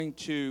Going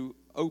to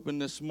open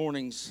this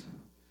morning's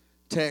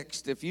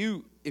text. If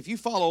you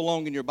follow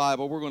along in your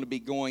Bible, we're going to be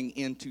going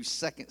into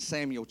 2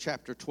 Samuel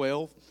chapter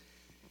 12.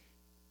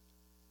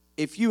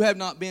 If you have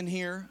not been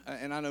here,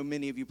 and I know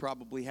many of you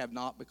probably have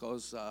not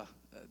because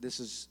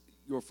this is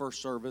your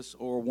first service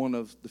or one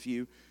of the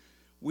few,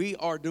 we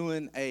are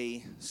doing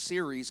a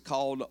series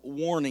called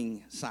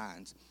Warning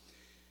Signs.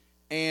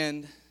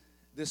 And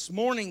this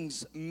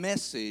morning's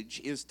message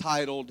is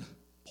titled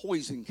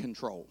Poison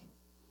Control.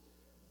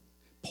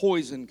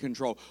 Poison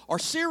control. Our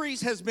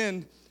series has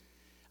been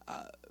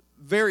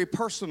very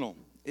personal.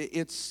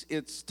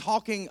 It's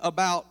talking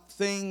about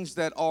things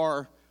that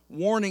are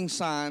warning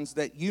signs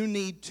that you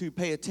need to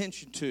pay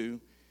attention to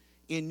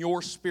in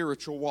your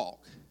spiritual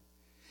walk.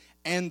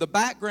 And the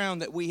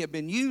background that we have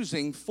been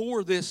using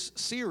for this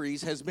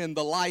series has been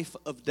the life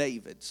of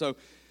David. So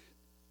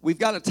we've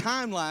got a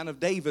timeline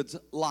of David's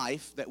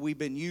life that we've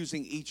been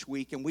using each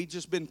week, and we've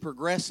just been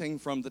progressing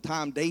from the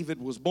time David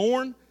was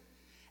born.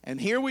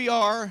 And here we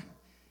are.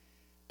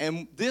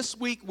 And this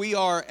week we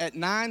are at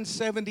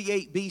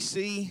 978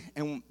 BC,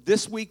 and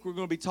this week we're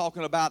going to be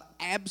talking about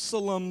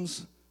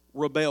Absalom's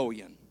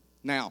rebellion.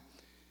 Now,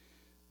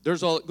 there's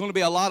going to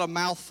be a lot of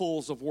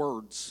mouthfuls of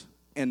words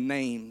and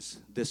names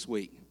this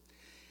week.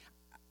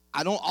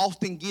 I don't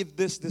often give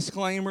this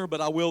disclaimer,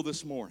 but I will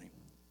this morning.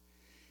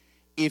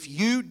 If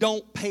you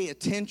don't pay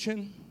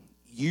attention,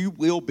 you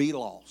will be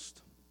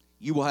lost.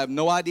 You will have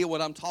no idea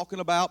what I'm talking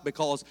about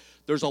because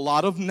there's a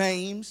lot of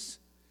names,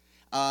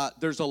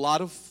 there's a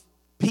lot of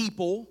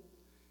people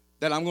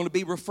that I'm going to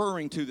be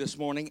referring to this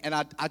morning, and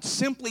I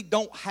simply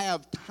don't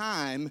have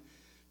time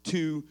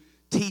to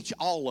teach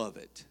all of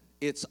it.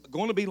 It's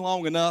going to be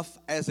long enough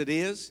as it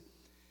is,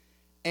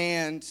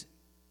 and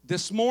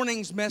this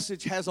morning's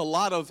message has a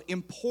lot of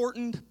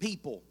important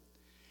people,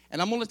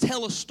 and I'm going to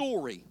tell a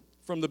story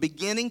from the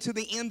beginning to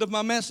the end of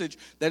my message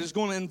that is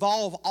going to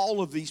involve all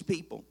of these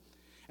people,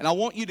 and I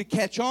want you to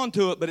catch on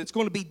to it, but it's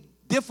going to be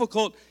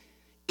difficult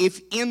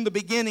if in the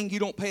beginning you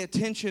don't pay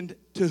attention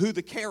to who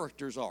the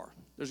characters are.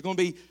 There's going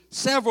to be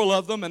several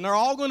of them, and they're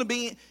all going to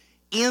be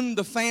in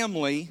the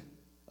family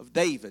of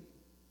David.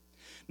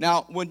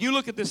 Now, when you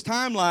look at this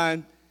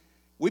timeline,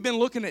 we've been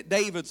looking at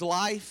David's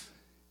life,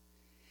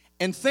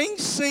 and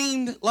things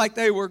seemed like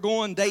they were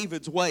going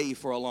David's way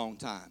for a long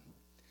time.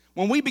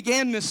 When we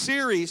began this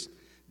series,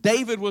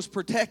 David was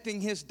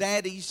protecting his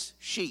daddy's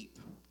sheep.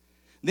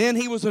 Then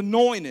he was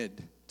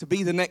anointed to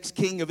be the next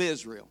king of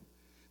Israel.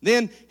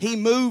 Then he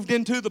moved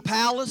into the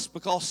palace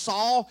because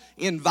Saul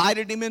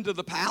invited him into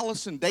the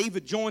palace, and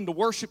David joined the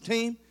worship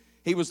team.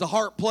 He was the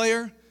harp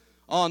player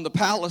on the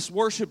palace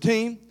worship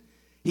team.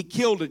 He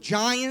killed a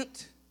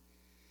giant.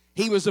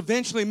 He was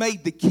eventually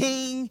made the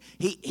king.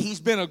 He's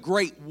been a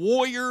great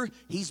warrior.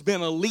 He's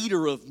been a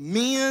leader of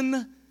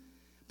men.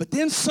 But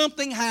then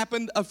something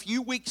happened a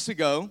few weeks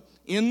ago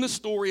in the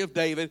story of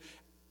David,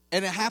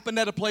 and it happened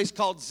at a place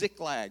called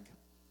Ziklag.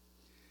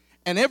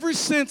 And ever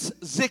since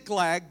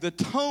Ziklag, the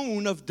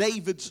tone of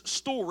David's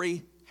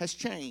story has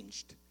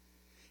changed.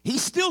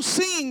 He's still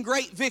seeing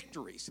great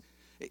victories.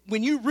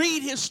 When you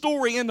read his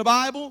story in the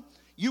Bible,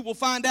 you will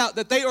find out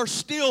that they are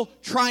still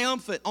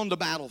triumphant on the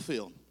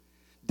battlefield.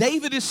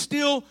 David is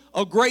still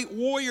a great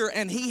warrior,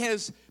 and he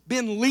has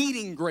been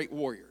leading great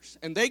warriors.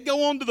 And they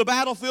go onto the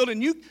battlefield,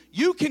 and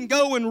you can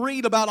go and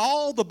read about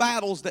all the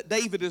battles that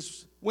David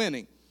is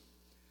winning.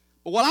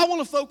 But what I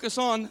want to focus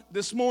on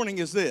this morning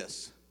is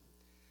this.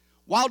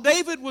 While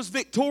David was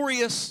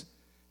victorious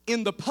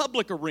in the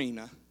public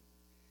arena,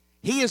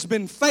 he has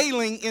been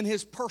failing in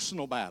his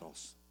personal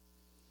battles.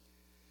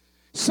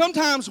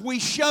 Sometimes we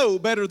show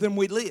better than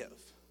we live.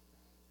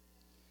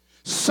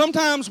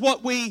 Sometimes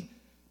what we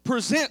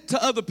present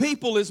to other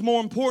people is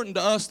more important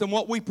to us than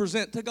what we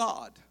present to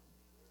God.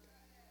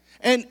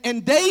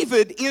 And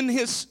David, in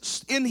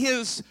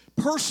his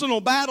personal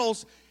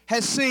battles,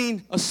 has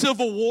seen a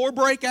civil war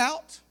break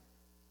out.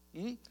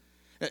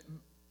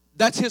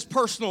 That's his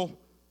personal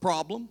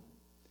problem.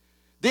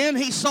 Then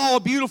he saw a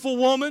beautiful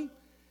woman,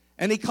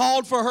 and he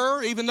called for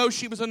her, even though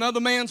she was another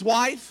man's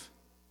wife.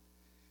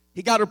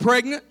 He got her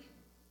pregnant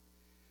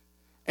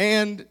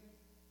and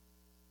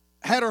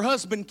had her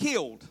husband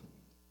killed.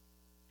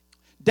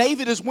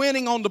 David is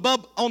winning on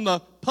the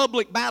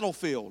public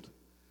battlefield,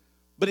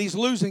 but he's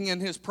losing in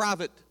his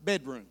private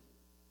bedroom.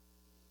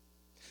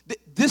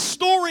 This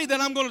story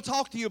that I'm going to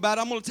talk to you about,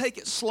 I'm going to take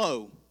it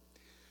slow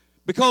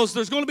because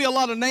there's going to be a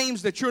lot of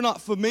names that you're not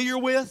familiar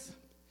with.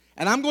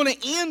 And I'm going to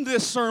end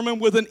this sermon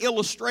with an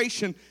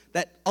illustration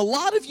that a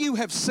lot of you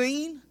have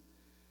seen,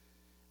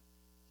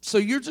 so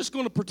you're just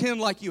going to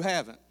pretend like you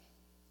haven't.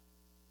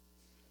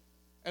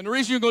 And the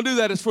reason you're going to do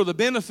that is for the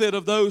benefit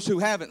of those who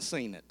haven't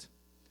seen it.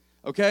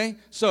 Okay?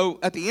 So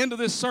at the end of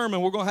this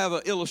sermon, we're going to have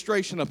an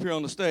illustration up here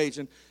on the stage.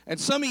 And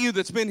some of you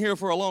that's been here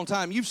for a long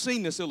time, you've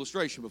seen this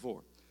illustration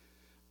before.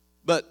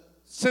 But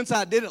since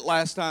I did it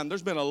last time,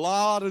 there's been a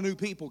lot of new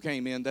people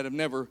came in that have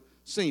never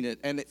seen it,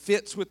 and it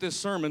fits with this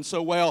sermon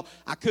so well,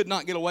 I could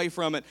not get away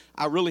from it.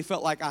 I really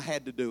felt like I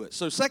had to do it.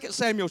 So 2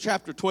 Samuel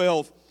chapter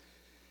 12,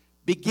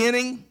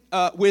 beginning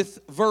with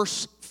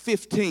verse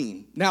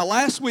 15. Now,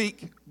 last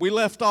week, we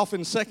left off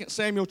in 2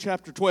 Samuel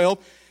chapter 12,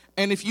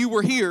 and if you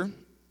were here,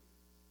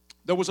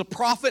 there was a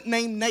prophet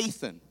named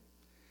Nathan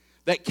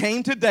that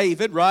came to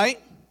David, right?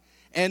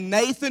 And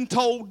Nathan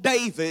told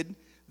David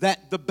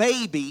that the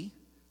baby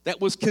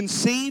that was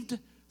conceived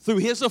through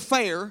his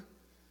affair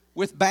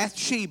with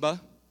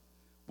Bathsheba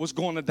was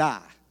going to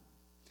die.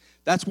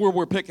 That's where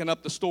we're picking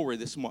up the story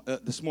this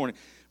morning.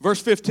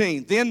 Verse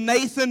 15, then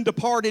Nathan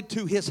departed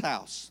to his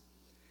house,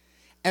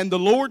 and the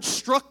Lord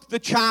struck the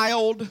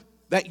child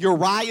that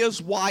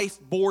Uriah's wife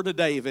bore to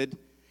David,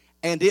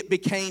 and it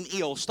became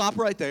ill. Stop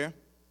right there.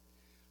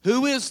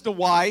 Who is the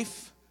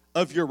wife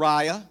of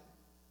Uriah?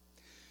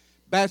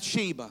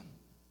 Bathsheba.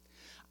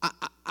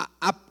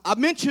 I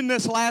mentioned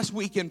this last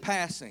week in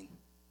passing.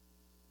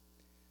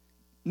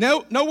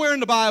 Nowhere in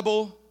the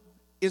Bible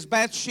is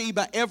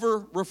Bathsheba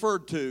ever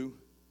referred to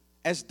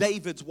as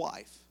David's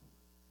wife.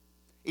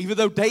 Even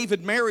though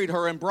David married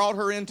her and brought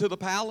her into the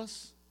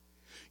palace,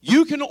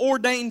 you can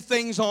ordain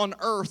things on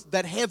earth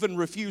that heaven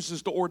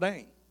refuses to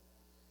ordain.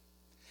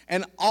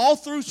 And all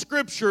through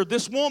Scripture,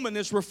 this woman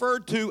is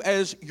referred to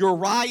as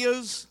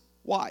Uriah's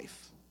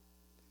wife.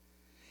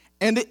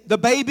 And the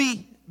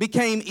baby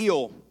became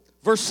ill.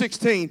 Verse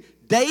 16,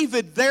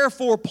 David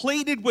therefore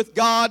pleaded with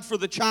God for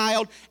the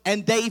child,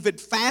 and David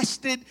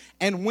fasted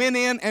and went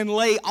in and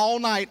lay all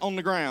night on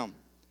the ground.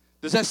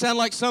 Does that sound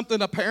like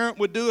something a parent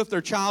would do if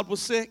their child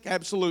was sick?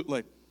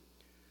 Absolutely.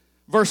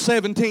 Verse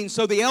 17,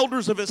 so the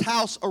elders of his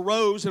house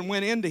arose and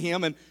went in to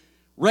him and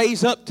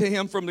raised up to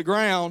him from the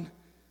ground,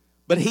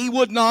 but he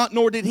would not,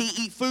 nor did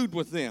he eat food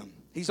with them.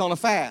 He's on a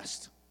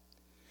fast.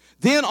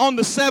 Then on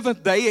the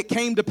seventh day it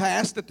came to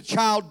pass that the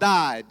child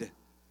died.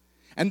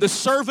 And the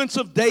servants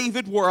of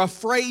David were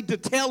afraid to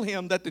tell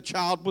him that the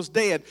child was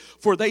dead.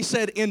 For they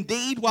said,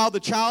 indeed, while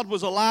the child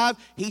was alive,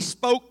 he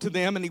spoke to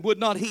them, and he would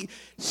not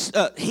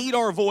heed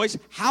our voice.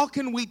 How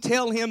can we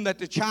tell him that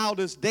the child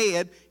is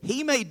dead?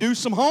 He may do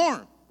some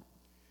harm.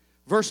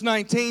 Verse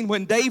 19,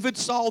 when David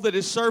saw that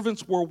his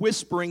servants were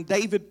whispering,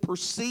 David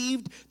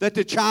perceived that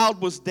the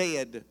child was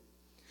dead.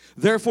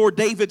 Therefore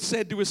David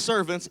said to his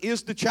servants,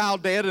 is the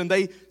child dead? And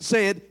they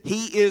said,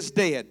 he is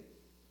dead.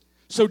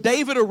 So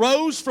David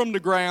arose from the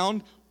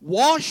ground,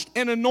 washed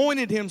and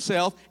anointed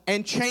himself,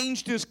 and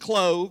changed his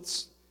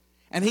clothes.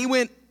 And he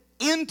went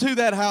into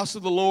that house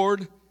of the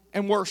Lord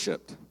and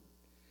worshiped.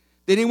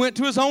 Then he went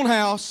to his own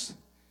house.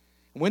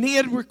 When he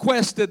had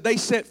requested, they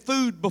set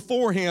food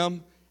before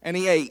him, and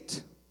he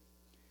ate.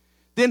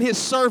 Then his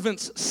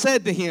servants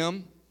said to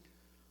him,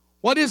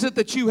 what is it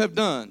that you have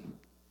done?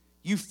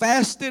 You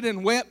fasted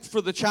and wept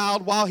for the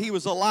child while he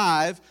was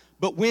alive,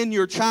 but when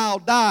your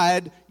child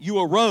died, you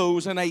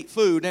arose and ate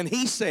food. And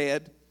he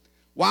said,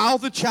 while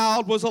the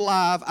child was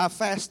alive, I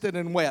fasted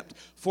and wept.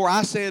 For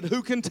I said,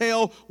 who can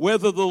tell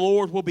whether the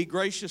Lord will be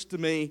gracious to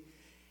me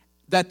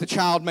that the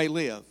child may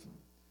live?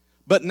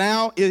 But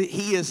now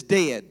he is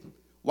dead.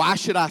 Why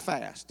should I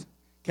fast?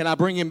 Can I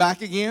bring him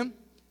back again?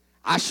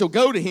 I shall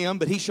go to him,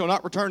 but he shall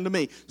not return to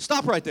me.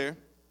 Stop right there.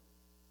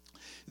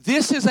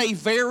 This is a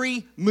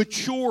very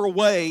mature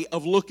way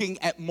of looking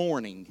at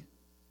mourning.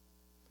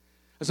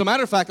 As a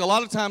matter of fact, a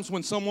lot of times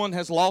when someone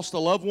has lost a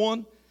loved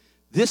one,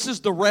 this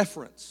is the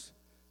reference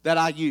that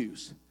I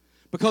use.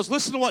 Because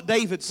listen to what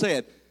David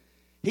said.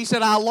 He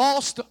said, I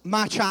lost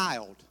my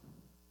child.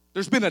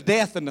 There's been a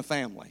death in the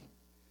family.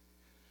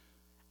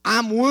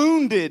 I'm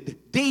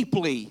wounded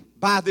deeply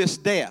by this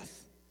death.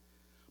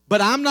 But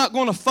I'm not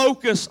going to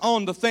focus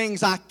on the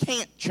things I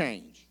can't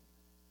change.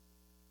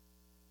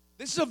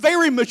 This is a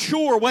very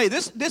mature way.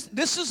 This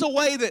is a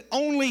way that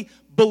only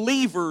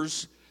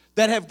believers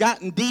that have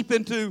gotten deep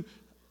into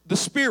the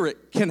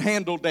Spirit can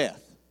handle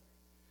death.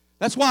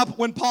 That's why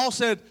when Paul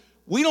said,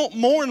 we don't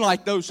mourn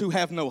like those who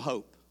have no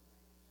hope.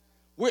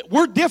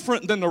 We're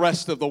different than the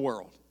rest of the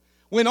world.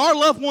 When our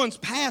loved ones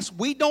pass,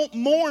 we don't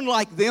mourn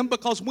like them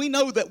because we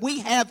know that we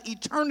have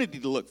eternity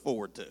to look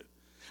forward to.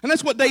 And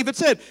that's what David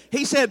said.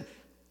 He said,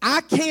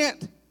 I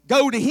can't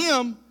go to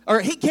him,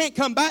 or he can't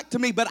come back to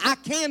me, but I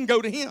can go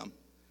to him.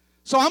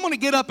 So I'm going to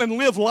get up and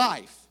live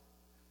life.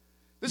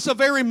 This is a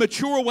very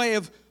mature way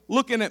of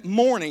looking at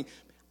mourning.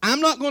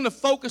 I'm not going to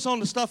focus on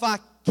the stuff I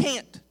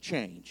can't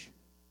change.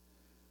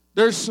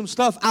 There's some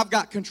stuff I've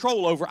got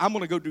control over. I'm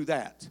going to go do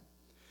that.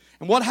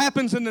 And what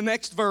happens in the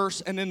next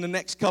verse and in the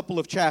next couple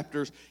of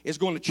chapters is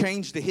going to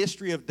change the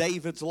history of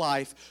David's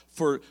life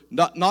for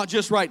not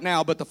just right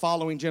now, but the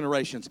following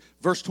generations.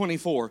 Verse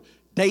 24,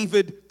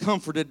 David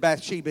comforted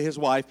Bathsheba, his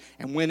wife,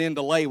 and went in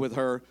to lay with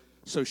her.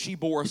 So she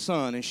bore a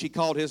son, and she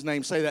called his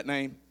name, say that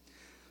name,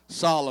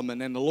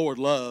 Solomon, and the Lord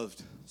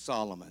loved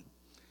Solomon.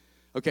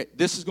 Okay,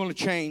 this is going to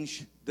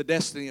change the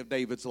destiny of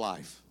David's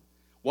life.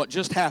 What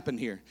just happened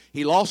here?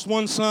 He lost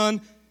one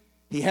son,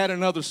 he had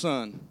another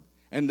son.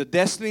 And the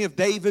destiny of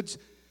David's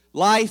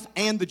life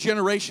and the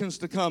generations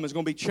to come is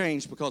going to be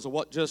changed because of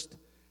what just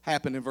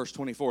happened in verse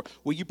 24.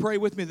 Will you pray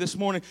with me this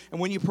morning? And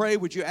when you pray,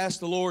 would you ask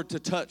the Lord to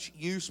touch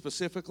you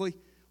specifically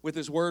with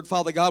His Word?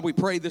 Father God, we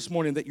pray this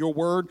morning that Your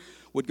Word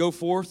would go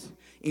forth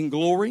in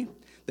glory,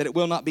 that it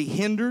will not be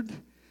hindered,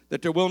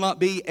 that there will not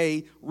be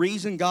a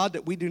reason, God,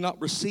 that we do not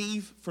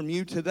receive from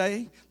you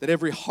today, that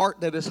every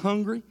heart that is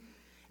hungry,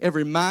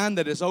 every mind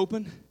that is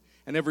open,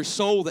 and every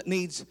soul that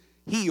needs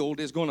healed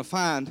is going to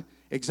find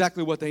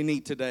exactly what they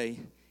need today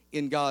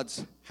in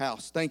God's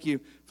house. Thank you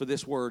for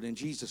this word. In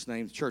Jesus'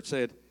 name, the church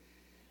said,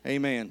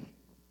 amen.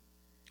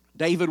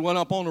 David went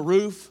up on the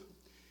roof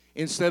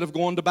instead of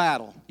going to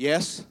battle.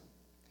 Yes?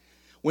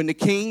 When the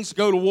kings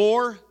go to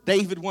war,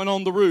 David went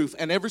on the roof.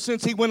 And ever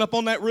since he went up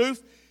on that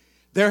roof,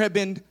 there have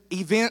been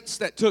events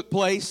that took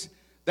place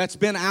that's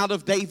been out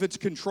of David's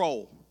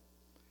control.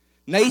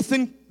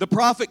 Nathan, the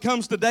prophet,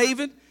 comes to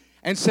David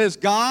and says,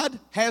 God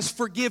has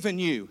forgiven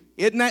you.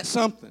 Isn't that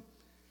something?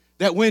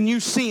 That when you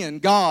sin,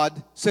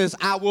 God says,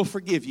 I will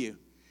forgive you.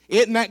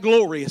 Isn't that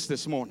glorious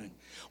this morning?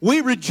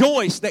 We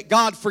rejoice that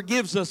God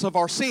forgives us of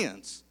our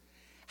sins.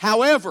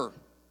 However,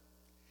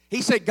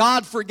 he said,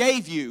 God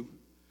forgave you,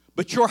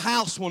 but your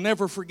house will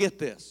never forget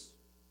this.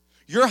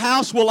 Your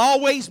house will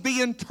always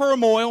be in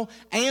turmoil,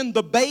 and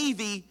the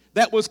baby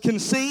that was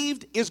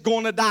conceived is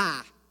going to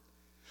die.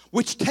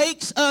 Which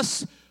takes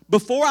us,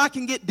 before I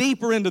can get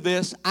deeper into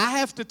this, I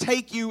have to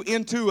take you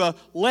into a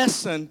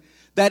lesson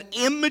that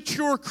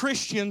immature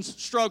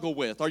Christians struggle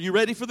with. Are you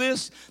ready for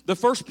this? The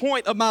first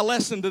point of my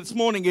lesson this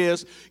morning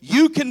is,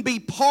 you can be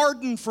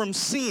pardoned from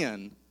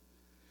sin,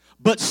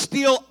 but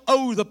still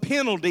owe the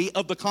penalty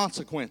of the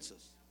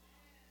consequences.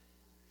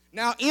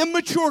 Now,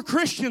 immature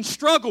Christians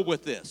struggle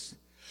with this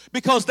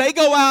because they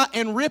go out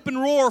and rip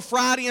and roar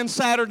Friday and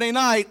Saturday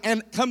night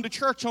and come to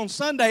church on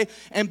Sunday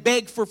and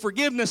beg for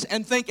forgiveness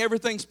and think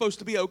everything's supposed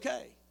to be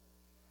okay.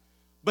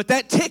 But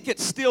that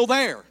ticket's still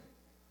there.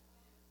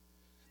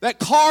 That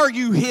car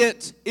you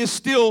hit is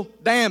still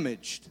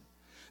damaged.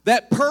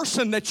 That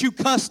person that you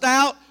cussed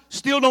out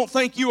still don't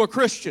think you a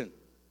Christian.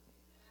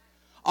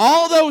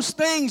 All those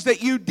things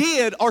that you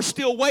did are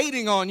still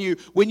waiting on you.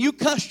 When you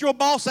cussed your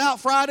boss out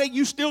Friday,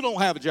 you still don't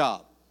have a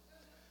job.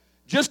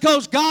 Just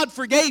because God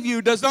forgave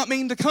you does not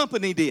mean the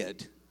company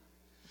did.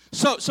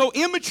 So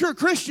immature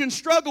Christians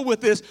struggle with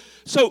this.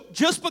 So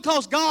just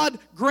because God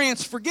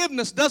grants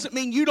forgiveness doesn't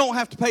mean you don't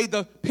have to pay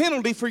the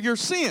penalty for your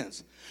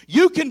sins.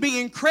 You can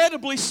be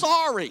incredibly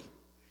sorry.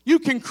 You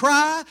can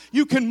cry,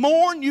 you can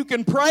mourn, you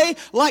can pray.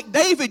 Like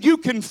David, you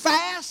can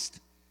fast,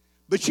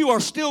 but you are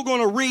still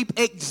going to reap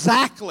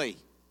exactly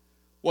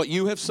what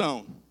you have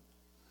sown.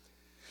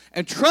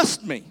 And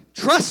trust me,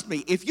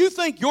 if you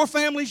think your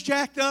family's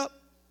jacked up,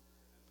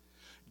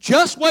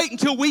 just wait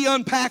until we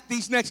unpack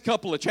these next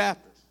couple of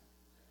chapters.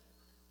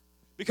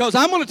 Because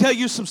I'm going to tell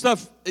you some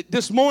stuff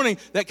this morning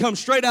that comes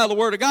straight out of the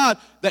Word of God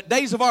that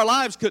days of our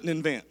lives couldn't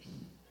invent.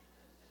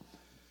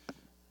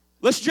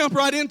 Let's jump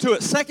right into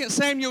it. 2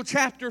 Samuel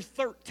chapter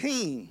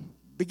 13,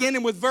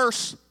 beginning with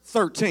verse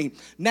 13.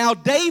 Now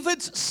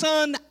David's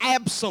son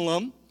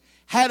Absalom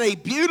had a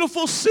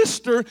beautiful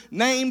sister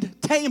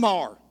named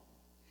Tamar.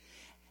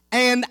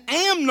 And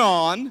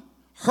Amnon,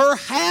 her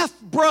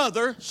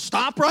half-brother,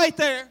 stop right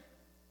there.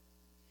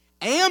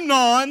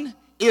 Amnon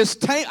is,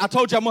 I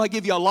told you I'm going to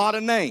give you a lot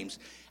of names.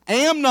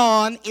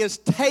 Amnon is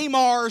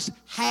Tamar's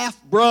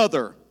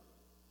half-brother.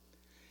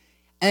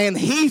 And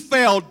he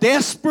fell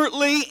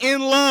desperately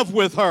in love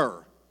with her.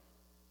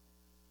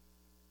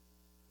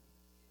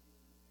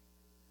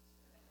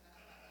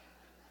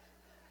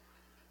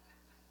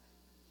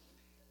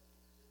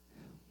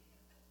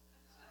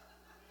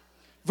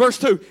 Verse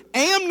 2,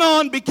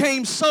 Amnon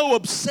became so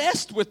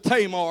obsessed with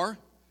Tamar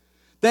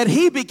that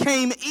he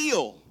became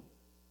ill.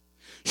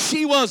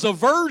 She was a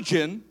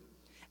virgin,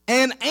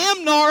 and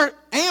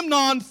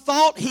Amnon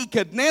thought he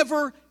could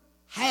never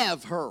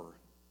have her.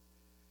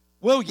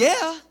 Well,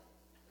 yeah.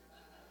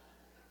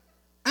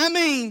 I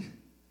mean,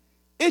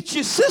 it's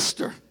your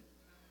sister.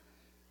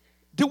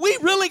 Do we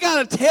really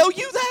got to tell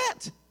you that?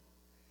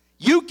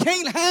 You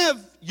can't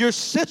have your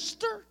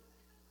sister?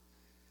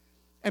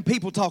 And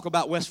people talk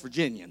about West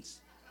Virginians.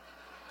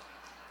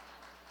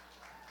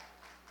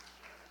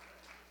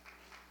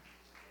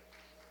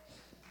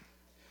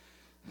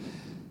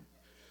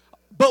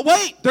 But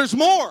wait, there's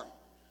more.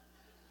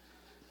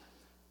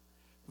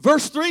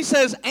 Verse 3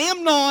 says,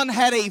 Amnon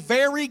had a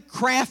very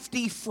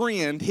crafty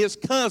friend, his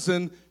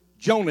cousin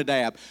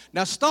Jonadab.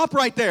 Now stop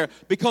right there,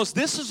 because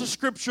this is a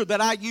scripture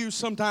that I use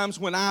sometimes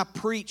when I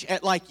preach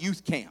at like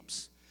youth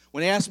camps.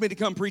 When they ask me to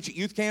come preach at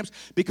youth camps,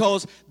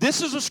 because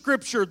this is a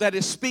scripture that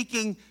is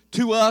speaking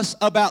to us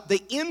about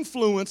the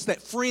influence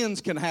that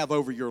friends can have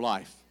over your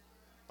life.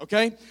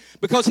 Okay?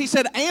 Because he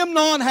said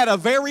Amnon had a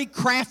very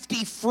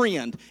crafty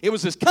friend. It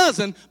was his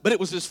cousin, but it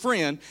was his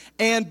friend.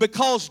 And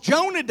because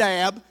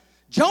Jonadab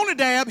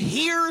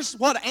hears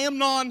what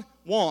Amnon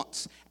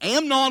wants.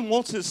 Amnon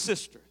wants his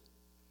sister.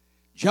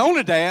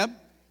 Jonadab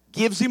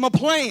gives him a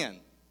plan.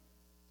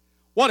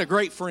 What a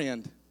great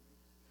friend.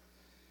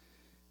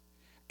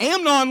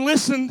 Amnon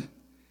listened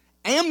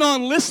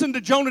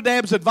to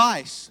Jonadab's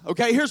advice.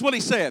 Okay, here's what he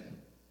said.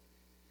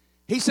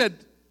 He said,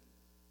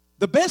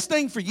 the best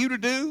thing for you to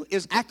do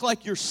is act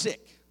like you're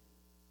sick.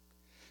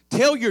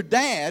 Tell your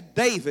dad,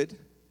 David,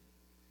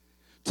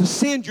 to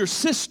send your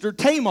sister,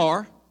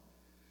 Tamar,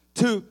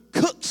 to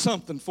cook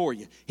something for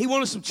you. He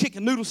wanted some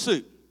chicken noodle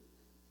soup.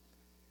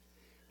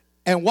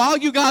 And while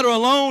you got her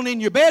alone in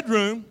your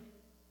bedroom,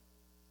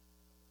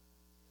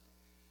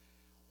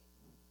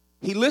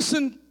 he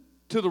listened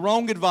to the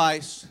wrong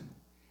advice,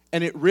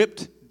 and it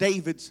ripped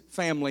David's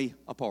family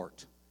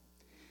apart.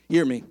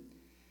 Hear me.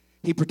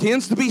 He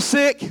pretends to be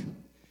sick.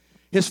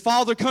 His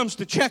father comes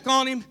to check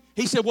on him.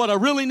 He said, what I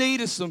really need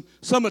is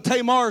some of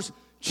Tamar's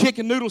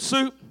chicken noodle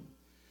soup.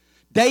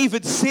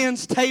 David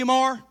sends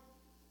Tamar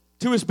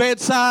to his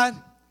bedside.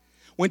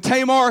 When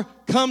Tamar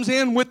comes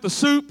in with the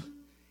soup,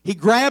 he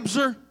grabs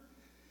her.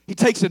 He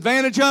takes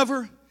advantage of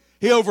her.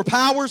 He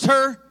overpowers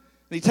her. And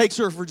he takes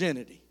her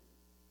virginity.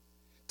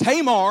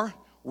 Tamar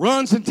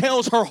runs and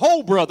tells her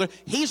whole brother,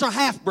 he's her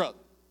half-brother.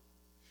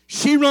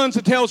 She runs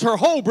and tells her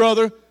whole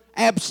brother,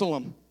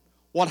 Absalom,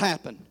 what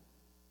happened.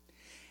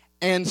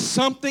 And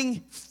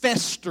something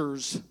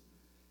festers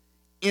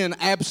in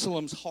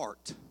Absalom's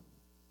heart.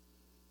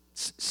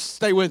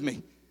 Stay with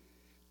me.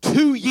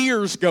 2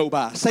 years go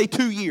by. Say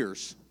 2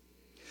 years.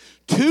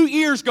 2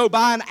 years go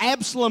by and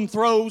Absalom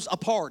throws a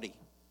party.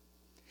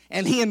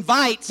 And he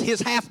invites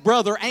his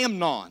half-brother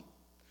Amnon.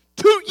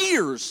 2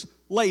 years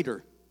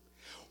later.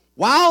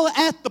 While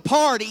at the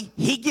party,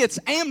 he gets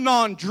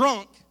Amnon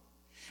drunk.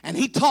 And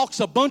he talks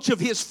a bunch of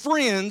his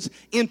friends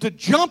into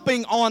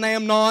jumping on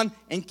Amnon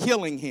and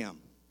killing him.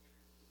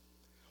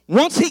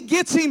 Once he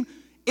gets him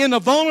in a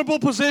vulnerable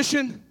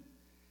position,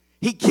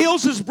 he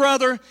kills his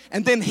brother,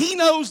 and then he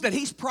knows that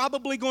he's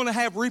probably going to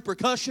have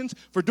repercussions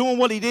for doing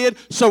what he did,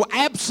 so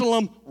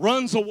Absalom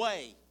runs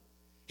away.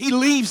 He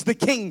leaves the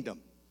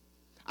kingdom.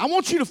 I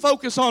want you to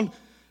focus on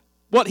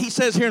what he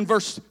says here in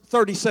verse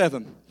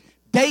 37.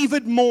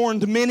 David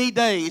mourned many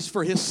days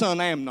for his son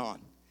Amnon.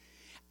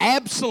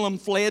 Absalom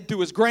fled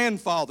to his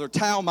grandfather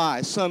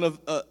Talmai, son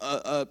of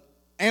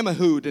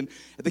Ammihud, and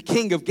the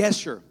king of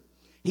Geshur.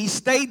 He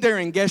stayed there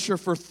in Geshur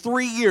for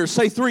 3 years.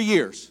 Say 3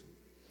 years.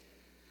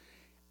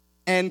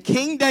 And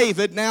King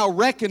David, now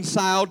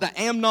reconciled to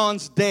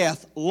Amnon's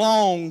death,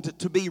 longed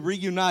to be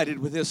reunited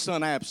with his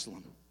son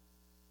Absalom.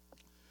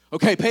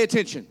 Okay, pay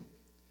attention.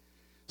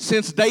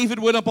 Since David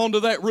went up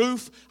onto that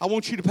roof, I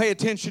want you to pay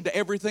attention to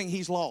everything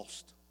he's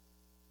lost.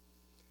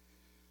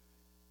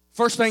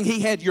 First thing, he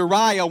had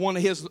Uriah, one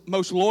of his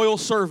most loyal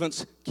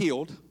servants,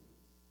 killed.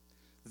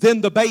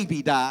 Then the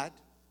baby died.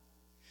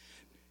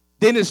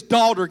 Then his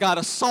daughter got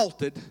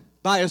assaulted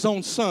by his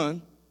own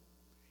son.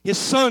 His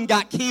son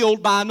got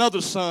killed by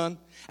another son.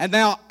 And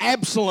now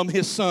Absalom,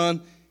 his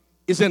son,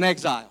 is in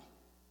exile.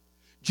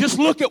 Just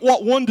look at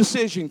what one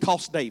decision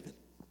cost David.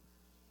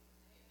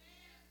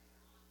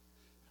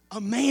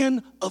 A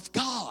man of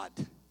God.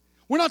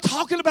 We're not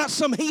talking about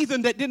some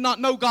heathen that did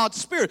not know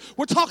God's Spirit.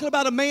 We're talking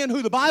about a man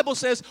who the Bible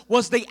says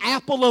was the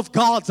apple of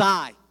God's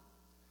eye.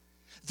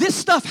 This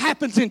stuff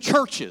happens in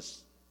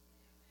churches.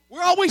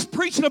 We're always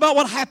preaching about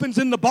what happens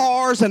in the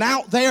bars and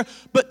out there,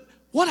 but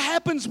what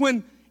happens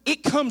when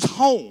it comes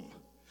home?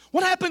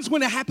 What happens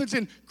when it happens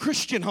in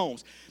Christian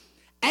homes?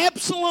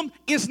 Absalom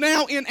is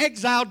now in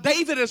exile.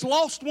 David has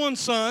lost one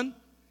son.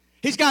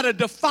 He's got a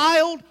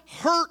defiled,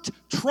 hurt,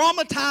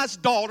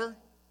 traumatized daughter.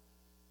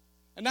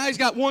 And now he's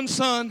got one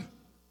son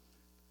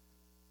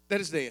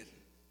that is dead.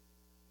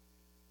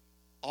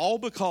 All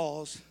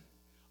because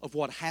of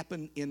what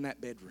happened in that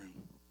bedroom.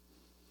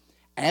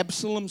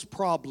 Absalom's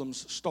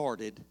problems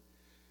started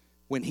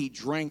when he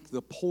drank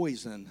the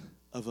poison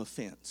of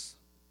offense.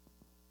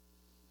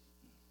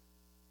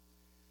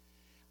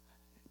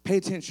 Pay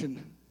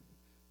attention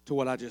to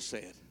what I just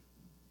said.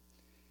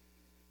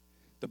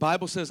 The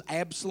Bible says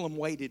Absalom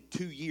waited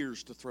 2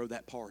 years to throw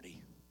that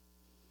party.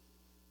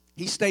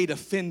 He stayed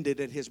offended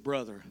at his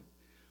brother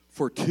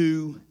for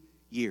 2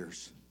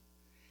 years.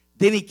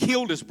 Then he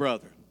killed his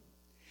brother.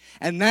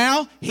 And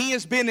now he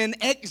has been in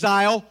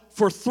exile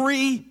for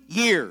 3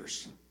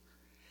 years.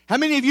 How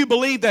many of you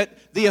believe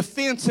that the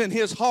offense in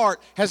his heart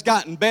has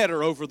gotten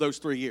better over those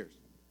 3 years?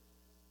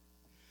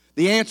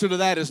 The answer to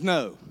that is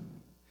no.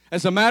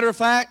 As a matter of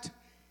fact,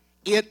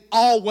 it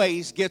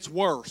always gets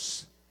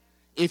worse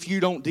if you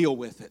don't deal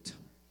with it.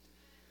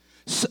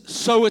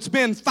 So it's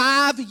been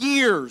 5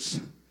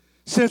 years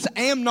since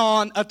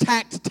Amnon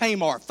attacked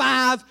Tamar.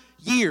 5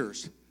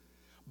 years.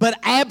 But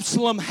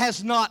Absalom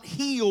has not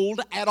healed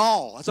at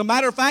all. As a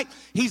matter of fact,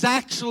 he's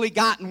actually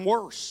gotten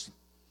worse.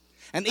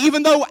 And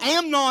even though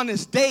Amnon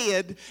is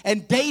dead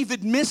and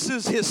David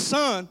misses his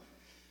son,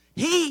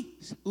 he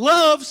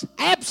loves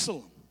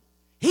Absalom.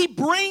 He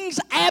brings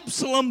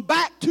Absalom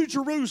back to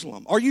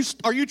Jerusalem. Are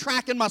you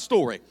tracking my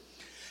story?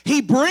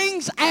 He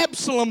brings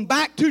Absalom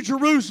back to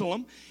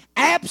Jerusalem.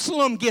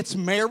 Absalom gets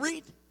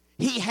married.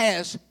 He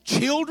has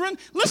children.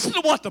 Listen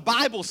to what the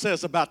Bible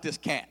says about this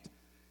cat.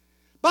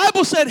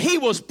 Bible said he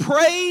was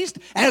praised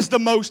as the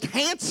most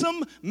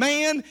handsome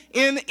man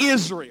in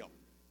Israel.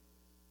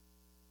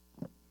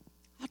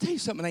 I'll tell you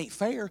something that ain't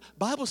fair.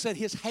 Bible said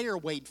his hair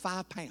weighed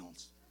 5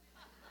 pounds.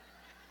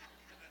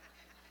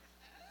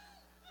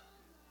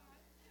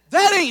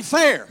 That ain't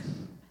fair.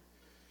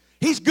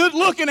 He's good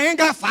looking and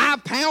got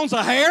 5 pounds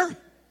of hair.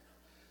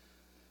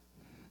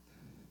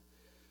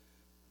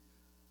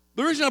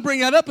 The reason I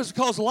bring that up is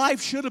because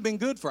life should have been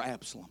good for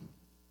Absalom.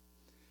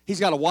 He's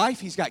got a wife,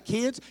 he's got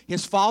kids.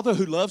 His father,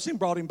 who loves him,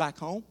 brought him back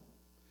home.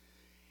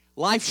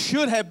 Life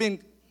should have been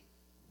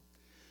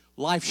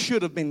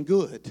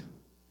good,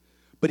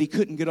 but he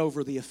couldn't get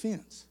over the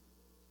offense.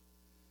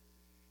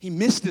 He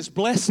missed his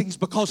blessings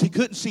because he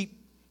couldn't see.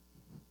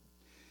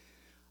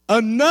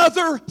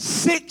 Another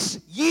 6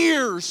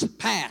 years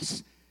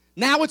passed.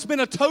 Now it's been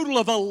a total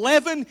of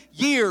 11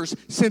 years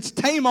since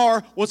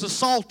Tamar was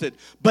assaulted.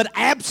 But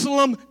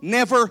Absalom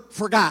never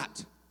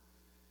forgot.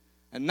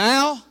 And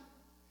now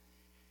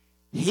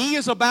he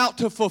is about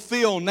to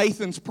fulfill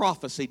Nathan's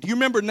prophecy. Do you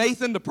remember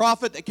Nathan, the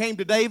prophet that came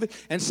to David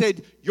and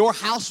said, your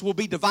house will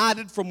be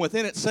divided from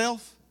within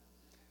itself?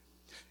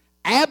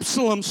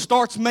 Absalom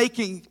starts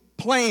making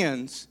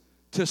plans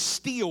to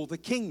steal the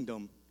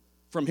kingdom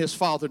from his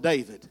father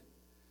David.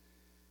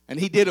 And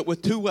he did it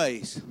with two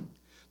ways.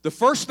 The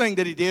first thing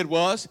that he did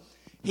was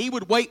he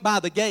would wait by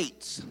the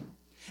gates.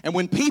 And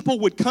when people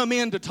would come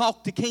in to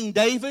talk to King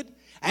David,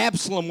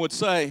 Absalom would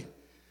say,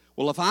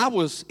 well, if I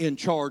was in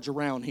charge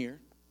around here,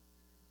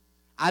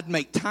 I'd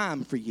make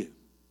time for you.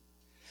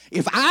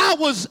 If I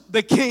was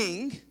the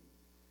king,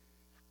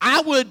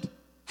 I would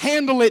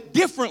handle it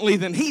differently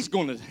than he's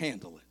going to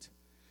handle it.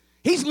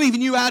 He's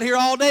leaving you out here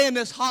all day in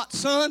this hot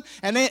sun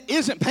and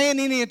isn't paying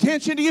any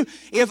attention to you.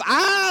 If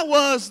I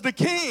was the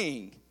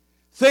king,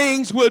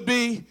 things would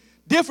be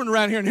different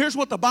around here. And here's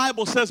what the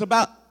Bible says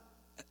about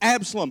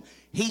Absalom.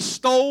 He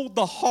stole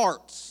the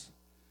hearts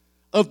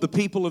of the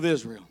people of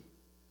Israel.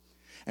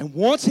 And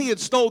once he had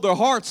stole their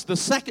hearts, the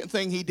second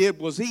thing he did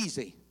was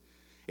easy.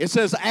 It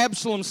says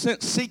Absalom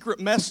sent secret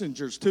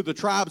messengers to the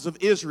tribes of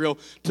Israel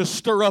to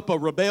stir up a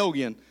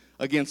rebellion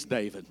against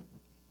David.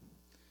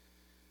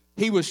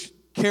 He was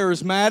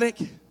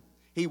charismatic.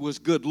 He was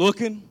good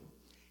looking.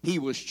 He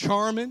was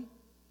charming.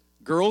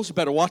 Girls,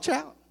 better watch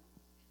out.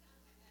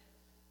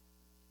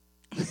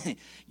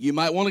 You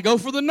might want to go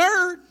for the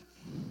nerd.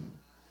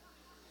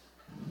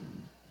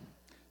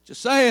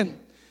 Just saying.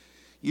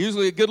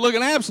 Usually a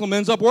good-looking Absalom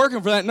ends up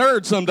working for that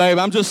nerd someday,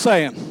 but I'm just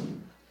saying.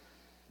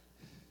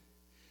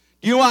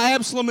 Do you know why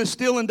Absalom is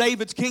still in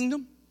David's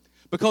kingdom?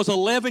 Because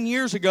 11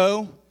 years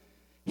ago,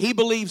 he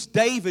believes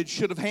David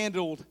should have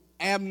handled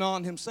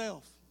Amnon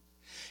himself.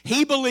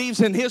 He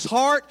believes in his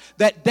heart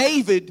that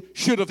David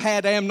should have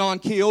had Amnon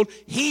killed.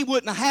 He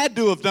wouldn't have had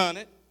to have done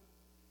it.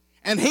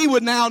 And he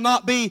would now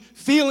not be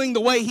feeling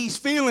the way he's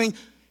feeling.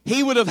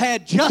 He would have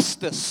had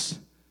justice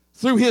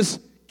through his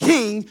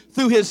king,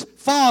 through his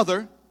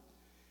father.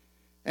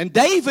 And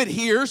David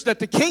hears that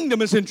the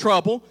kingdom is in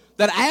trouble,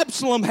 that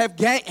Absalom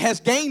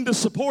has gained the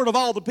support of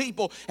all the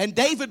people, and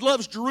David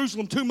loves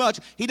Jerusalem too much.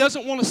 He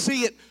doesn't want to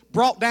see it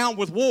brought down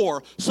with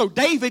war. So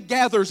David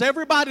gathers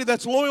everybody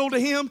that's loyal to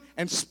him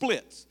and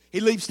splits.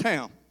 He leaves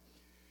town.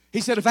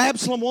 He said, if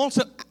Absalom wants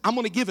it, I'm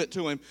going to give it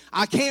to him.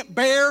 I can't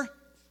bear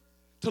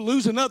to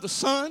lose another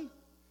son,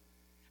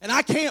 and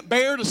I can't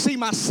bear to see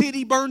my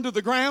city burned to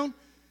the ground.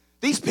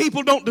 These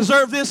people don't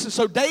deserve this. And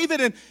so David,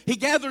 and he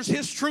gathers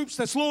his troops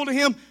that's loyal to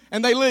him,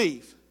 and they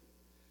leave.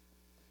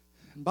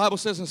 The Bible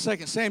says in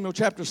 2 Samuel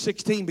chapter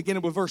 16,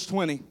 beginning with verse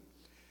 20.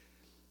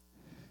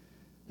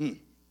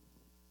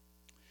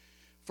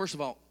 First of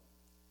all,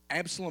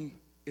 Absalom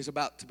is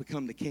about to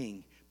become the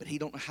king, but he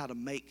don't know how to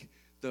make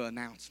the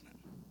announcement.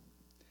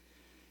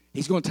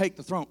 He's going to take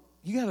the throne.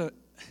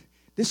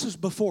 This is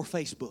before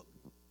Facebook.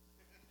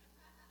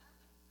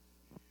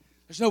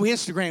 There's no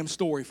Instagram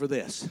story for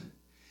this.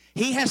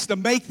 He has to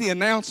make the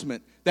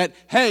announcement that,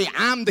 hey,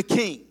 I'm the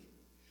king.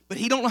 But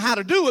he don't know how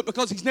to do it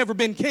because he's never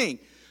been king.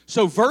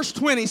 So verse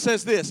 20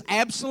 says this,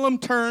 Absalom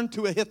turned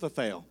to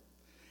Ahithophel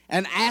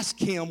and asked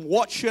him,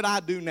 what should I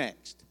do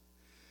next?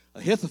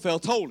 Ahithophel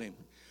told him,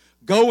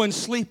 go and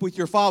sleep with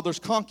your father's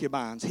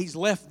concubines. He's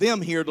left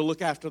them here to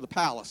look after the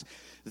palace.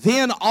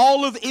 Then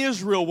all of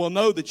Israel will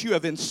know that you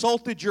have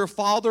insulted your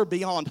father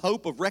beyond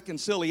hope of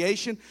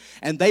reconciliation,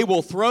 and they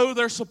will throw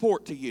their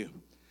support to you.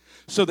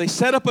 So they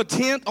set up a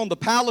tent on the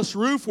palace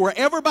roof where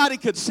everybody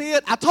could see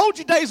it. I told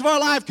you Days of Our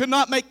Life could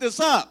not make this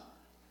up.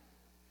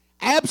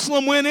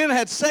 Absalom went in and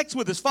had sex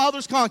with his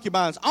father's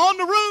concubines on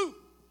the roof.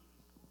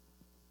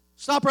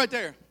 Stop right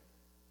there.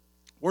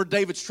 Where did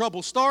David's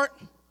troubles start?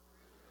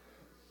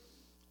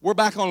 We're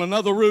back on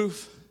another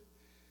roof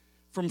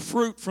from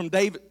fruit from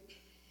David.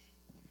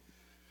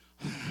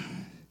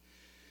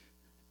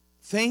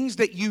 Things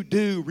that you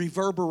do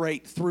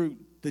reverberate through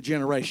the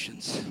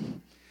generations.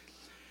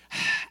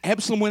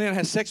 Absalom went in and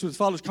had sex with his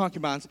father's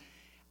concubines.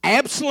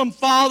 Absalom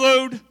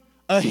followed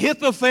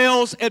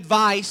Ahithophel's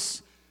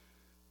advice.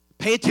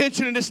 Pay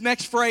attention to this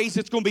next phrase.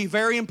 It's going to be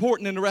very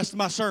important in the rest of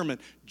my sermon.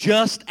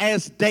 Just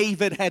as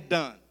David had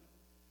done.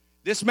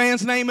 This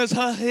man's name is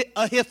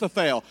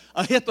Ahithophel.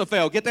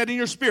 Ahithophel. Get that in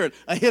your spirit.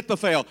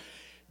 Ahithophel.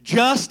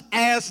 just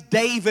as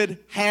David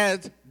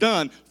had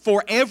done.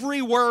 For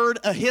every word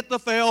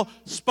Ahithophel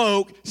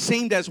spoke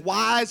seemed as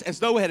wise as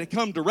though it had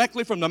come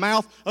directly from the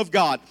mouth of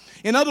God.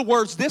 In other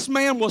words, this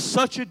man was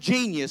such a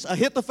genius.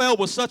 Ahithophel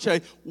was such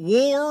a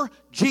war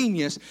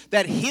genius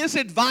that his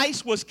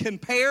advice was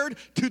compared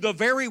to the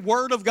very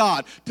word of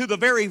God, to the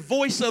very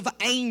voice of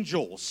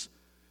angels.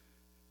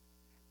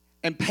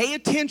 And pay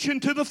attention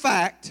to the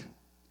fact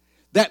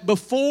that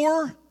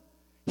before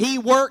he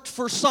worked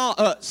for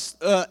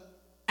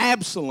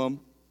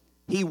Absalom,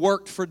 he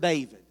worked for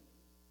David.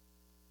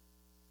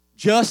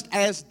 Just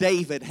as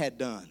David had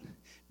done.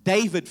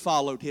 David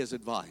followed his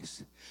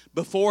advice.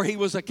 Before he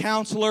was a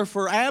counselor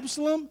for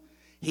Absalom,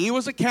 he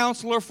was a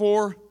counselor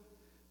for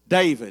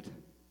David.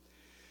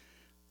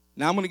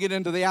 Now I'm going to get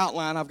into the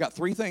outline. I've got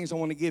 3 things I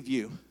want to give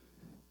you.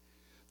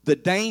 The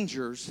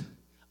dangers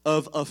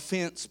of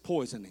offense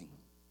poisoning.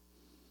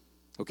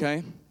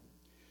 Okay?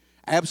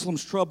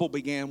 Absalom's trouble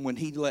began when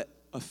he let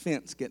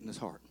offense get in his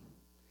heart.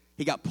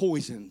 He got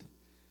poisoned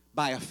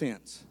by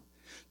offense.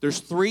 There's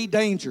 3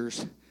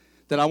 dangers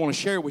that I want to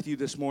share with you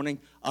this morning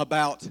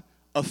about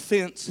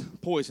offense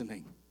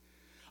poisoning.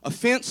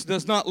 Offense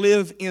does not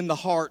live in the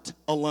heart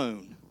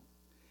alone.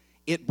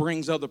 It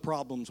brings other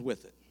problems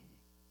with it.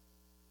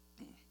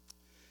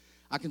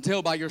 I can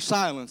tell by your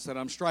silence that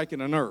I'm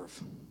striking a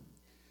nerve.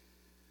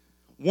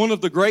 One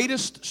of the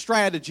greatest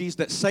strategies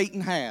that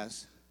Satan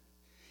has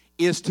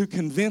is to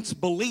convince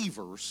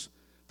believers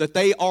that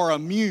they are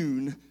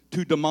immune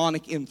to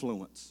demonic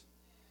influence.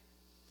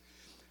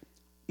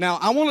 Now,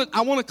 I want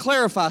to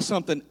clarify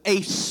something.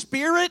 A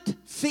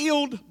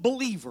spirit-filled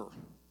believer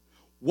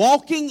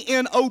walking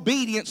in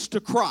obedience to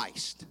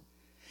Christ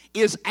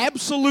is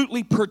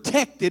absolutely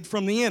protected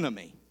from the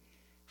enemy.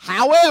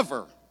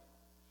 However,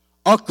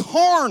 a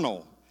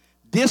carnal,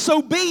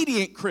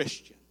 disobedient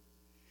Christian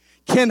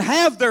can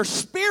have their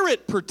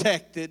spirit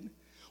protected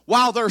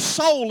while their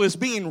soul is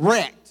being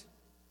wrecked.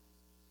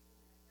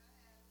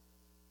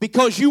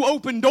 Because you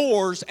open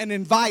doors and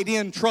invite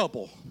in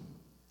trouble.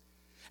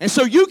 And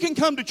so you can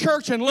come to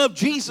church and love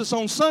Jesus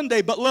on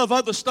Sunday, but love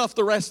other stuff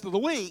the rest of the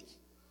week.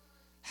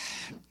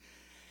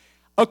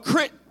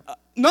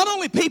 Not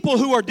only people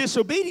who are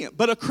disobedient,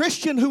 but a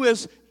Christian who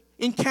has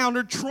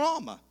encountered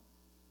trauma.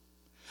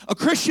 A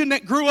Christian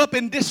that grew up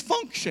in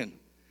dysfunction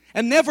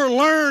and never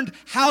learned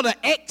how to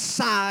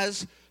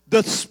excise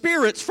the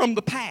spirits from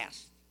the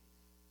past.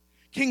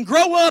 Can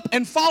grow up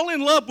and fall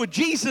in love with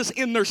Jesus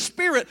in their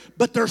spirit,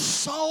 but their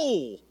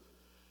soul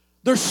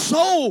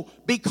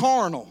be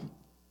carnal.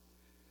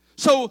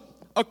 So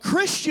a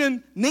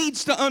Christian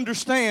needs to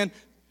understand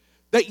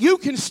that you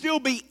can still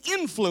be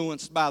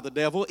influenced by the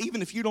devil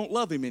even if you don't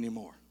love him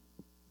anymore.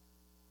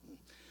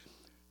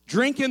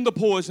 Drinking the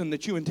poison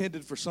that you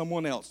intended for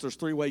someone else. There's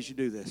 3 ways you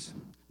do this.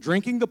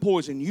 Drinking the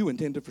poison you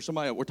intended for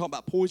somebody else. We're talking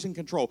about poison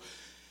control.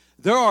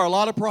 There are a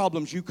lot of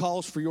problems you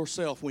cause for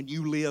yourself when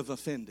you live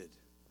offended.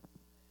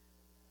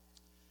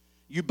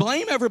 You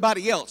blame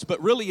everybody else, but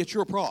really it's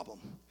your problem.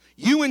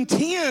 You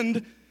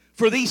intend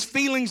for these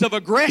feelings of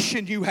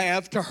aggression you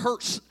have to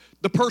hurt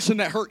the person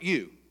that hurt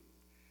you.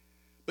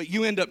 But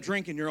you end up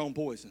drinking your own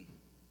poison.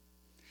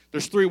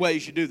 There's 3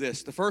 ways you do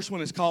this. The first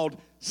one is called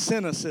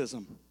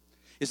cynicism.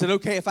 Is it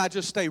okay if I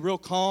just stay real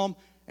calm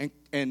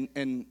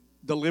and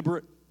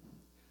deliberate?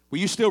 Will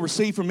you still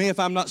receive from me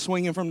if I'm not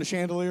swinging from the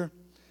chandelier?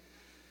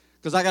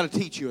 Because I got to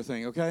teach you a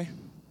thing, okay?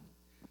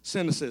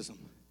 Cynicism.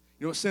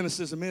 You know what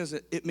cynicism is?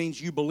 It means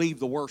you believe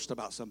the worst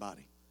about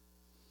somebody.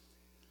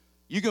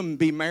 You can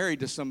be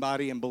married to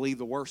somebody and believe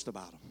the worst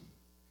about them.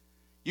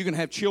 You can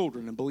have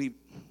children and believe.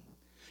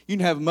 You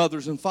can have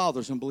mothers and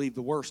fathers and believe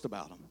the worst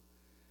about them.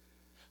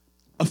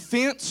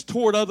 Offense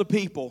toward other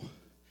people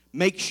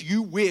makes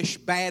you wish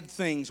bad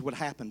things would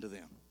happen to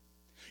them.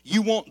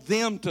 You want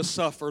them to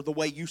suffer the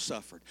way you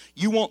suffered.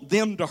 You want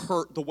them to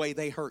hurt the way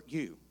they hurt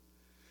you.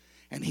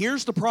 And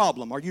here's the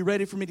problem. Are you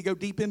ready for me to go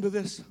deep into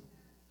this?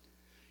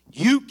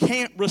 You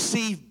can't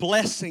receive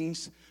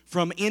blessings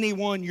from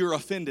anyone you're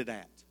offended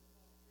at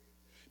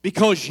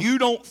because you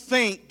don't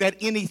think that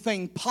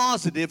anything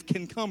positive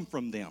can come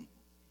from them.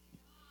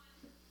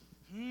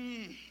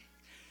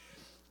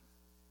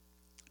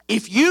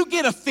 If you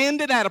get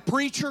offended at a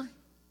preacher,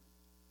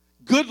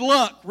 good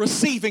luck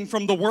receiving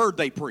from the word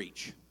they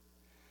preach.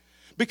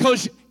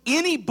 Because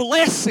any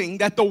blessing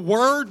that the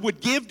word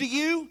would give to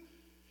you,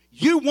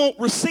 you won't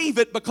receive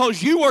it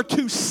because you are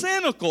too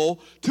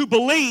cynical to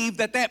believe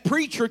that that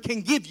preacher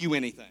can give you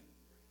anything.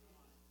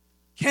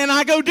 Can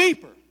I go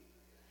deeper?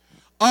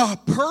 A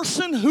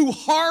person who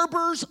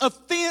harbors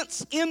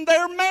offense in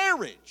their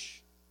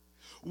marriage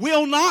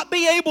will not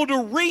be able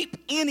to reap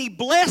any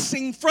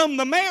blessing from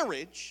the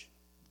marriage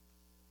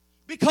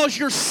because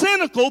you're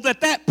cynical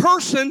that that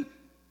person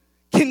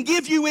can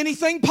give you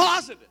anything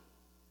positive.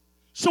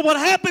 So what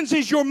happens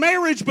is your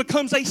marriage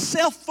becomes a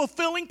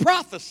self-fulfilling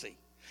prophecy.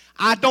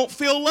 I don't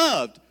feel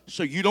loved,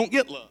 so you don't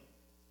get love.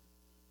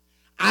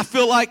 I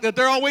feel like that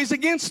they're always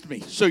against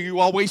me, so you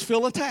always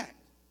feel attacked.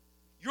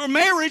 Your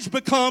marriage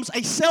becomes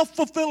a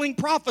self-fulfilling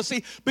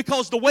prophecy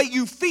because the way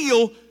you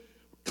feel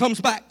comes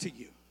back to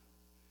you.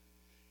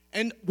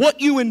 And what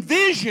you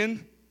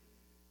envision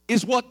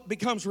is what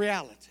becomes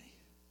reality.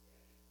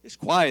 It's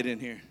quiet in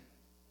here.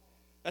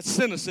 That's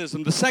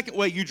cynicism. The second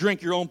way you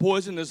drink your own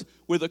poison is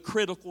with a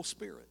critical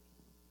spirit.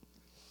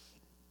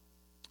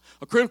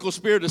 A critical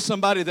spirit is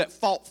somebody that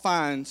fault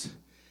finds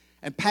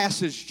and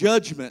passes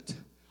judgment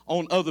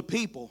on other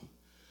people,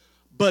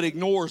 but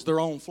ignores their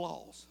own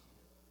flaws.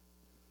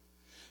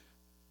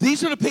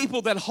 These are the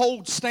people that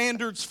hold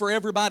standards for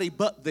everybody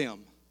but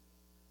them.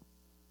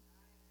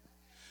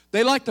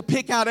 They like to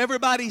pick out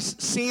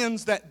everybody's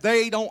sins that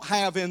they don't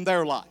have in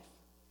their life.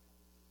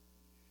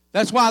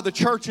 That's why the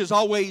church is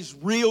always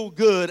real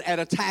good at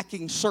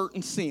attacking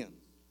certain sins,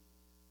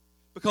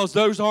 because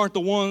those aren't the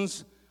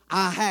ones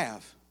I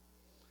have.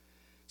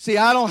 See,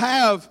 I don't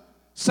have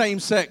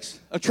same-sex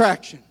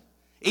attraction.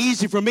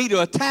 Easy for me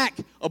to attack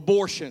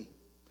abortion.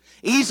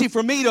 Easy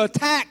for me to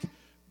attack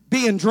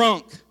being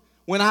drunk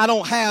when I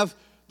don't have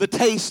the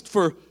taste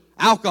for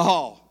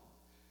alcohol.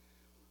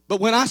 But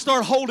when I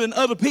start holding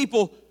other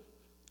people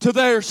to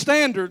their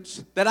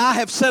standards that I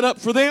have set up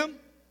for them,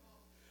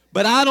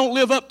 but I don't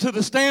live up to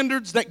the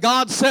standards that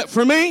God set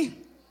for me,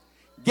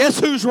 guess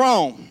who's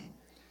wrong?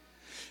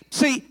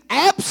 See,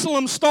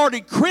 Absalom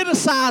started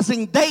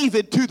criticizing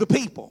David to the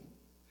people.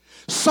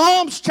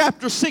 Psalms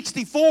chapter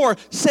 64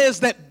 says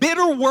that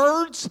bitter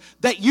words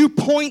that you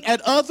point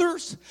at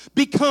others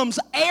becomes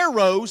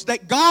arrows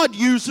that God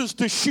uses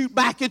to shoot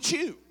back at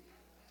you.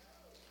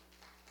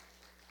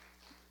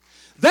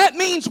 That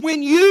means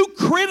when you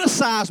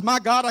criticize, my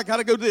God, I got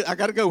to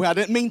go. I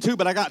didn't mean to,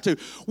 but I got to.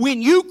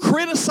 When you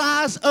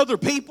criticize other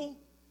people,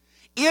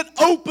 it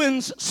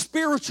opens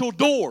spiritual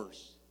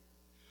doors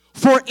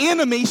for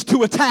enemies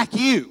to attack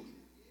you.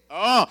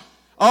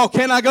 Oh,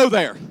 can I go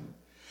there?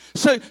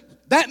 So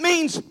that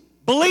means,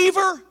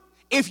 believer,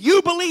 if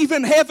you believe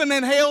in heaven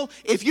and hell,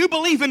 if you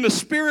believe in the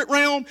spirit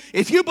realm,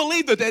 if you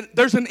believe that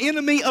there's an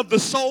enemy of the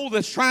soul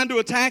that's trying to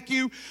attack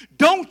you,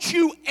 don't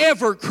you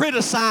ever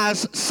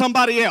criticize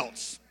somebody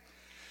else.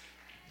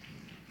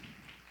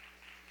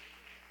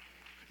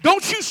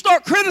 Don't you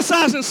start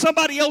criticizing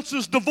somebody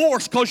else's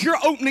divorce because you're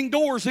opening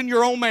doors in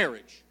your own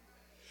marriage.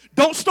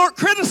 Don't start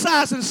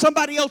criticizing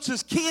somebody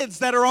else's kids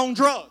that are on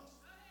drugs.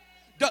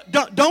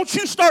 Don't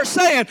you start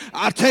saying,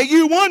 I'll tell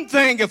you one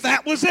thing, if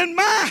that was in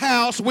my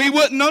house, we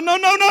wouldn't. No.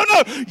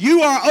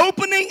 You are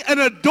opening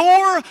a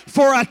door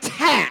for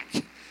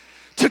attack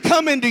to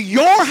come into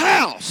your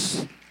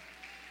house.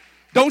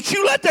 Don't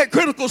you let that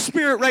critical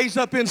spirit raise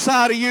up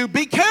inside of you.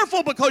 Be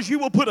careful, because you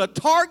will put a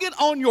target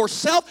on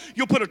yourself.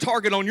 You'll put a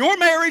target on your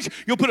marriage.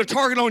 You'll put a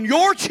target on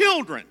your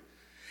children.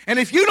 And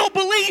if you don't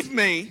believe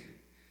me,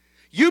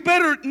 you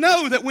better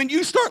know that when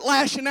you start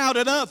lashing out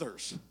at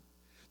others,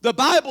 the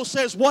Bible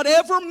says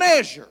whatever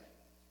measure,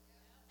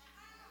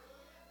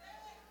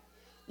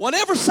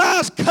 whatever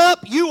size cup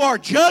you are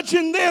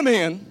judging them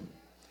in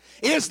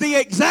is the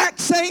exact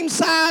same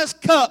size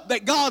cup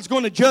that God's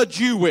going to judge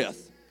you with.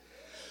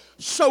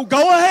 So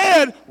go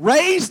ahead,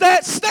 raise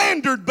that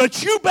standard,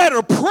 but you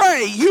better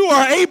pray you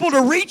are able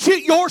to reach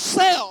it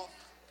yourself.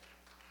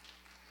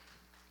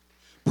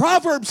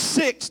 Proverbs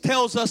 6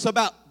 tells us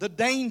about the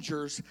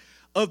dangers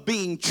of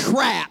being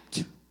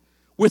trapped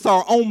with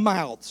our own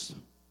mouths.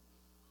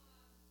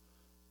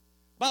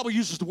 The Bible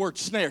uses the word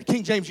snare.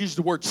 King James uses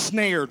the word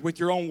snared with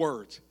your own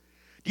words.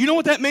 Do you know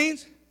what that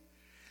means?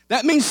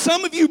 That means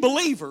some of you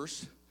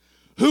believers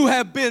who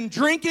have been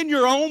drinking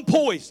your own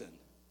poison,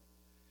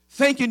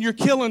 thinking you're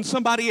killing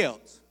somebody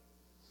else.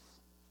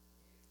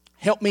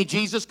 Help me,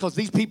 Jesus, because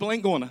these people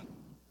ain't going to.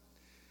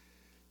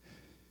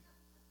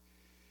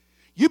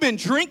 You've been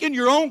drinking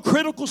your own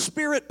critical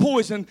spirit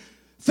poison,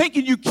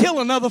 thinking you're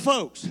killing other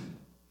folks.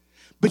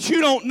 But you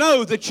don't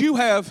know that you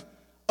have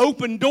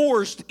opened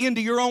doors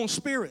into your own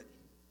spirit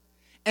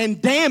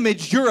and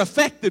damaged your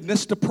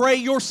effectiveness to pray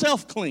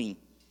yourself clean.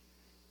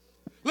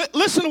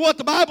 Listen to what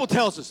the Bible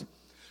tells us.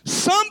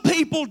 Some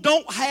people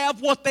don't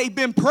have what they've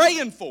been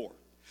praying for.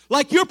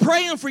 Like you're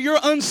praying for your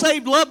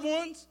unsaved loved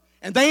ones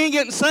and they ain't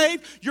getting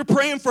saved. You're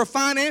praying for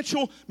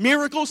financial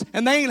miracles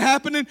and they ain't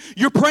happening.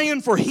 You're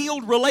praying for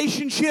healed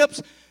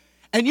relationships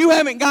and you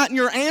haven't gotten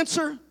your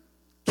answer.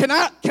 Can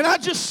I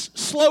just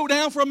slow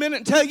down for a minute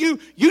and tell you,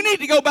 you need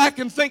to go back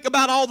and think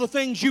about all the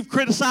things you've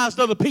criticized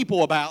other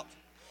people about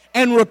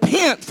and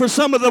repent for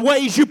some of the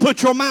ways you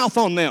put your mouth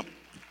on them.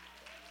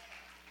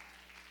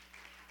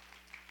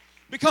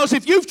 Because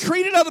if you've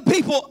treated other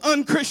people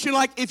unchristian,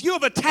 like if you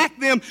have attacked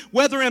them,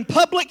 whether in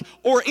public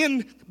or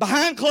in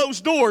behind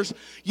closed doors,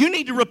 you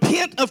need to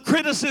repent of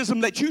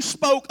criticism that you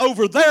spoke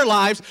over their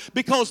lives,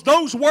 because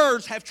those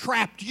words have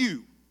trapped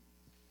you.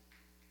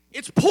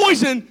 It's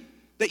poison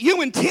that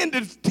you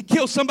intended to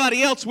kill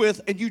somebody else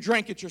with, and you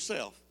drank it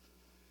yourself.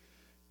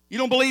 You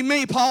don't believe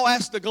me? Paul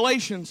asked the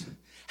Galatians,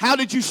 how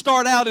did you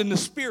start out in the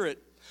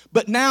spirit,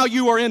 but now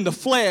you are in the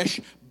flesh,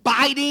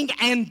 biting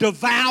and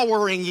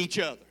devouring each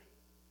other?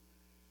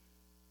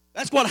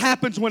 That's what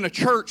happens when a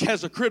church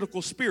has a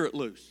critical spirit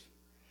loose.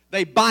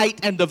 They bite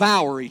and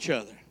devour each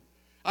other.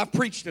 I've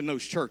preached in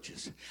those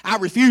churches. I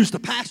refuse to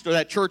pastor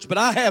that church, but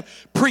I have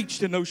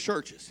preached in those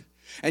churches.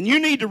 And you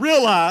need to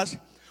realize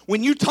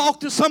When you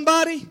talk to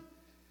somebody,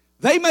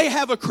 they may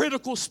have a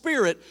critical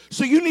spirit,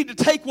 so you need to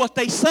take what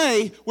they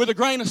say with a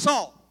grain of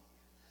salt.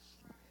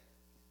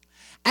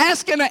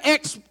 Asking an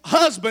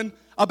ex-husband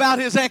about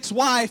his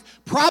ex-wife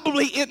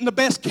probably isn't the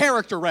best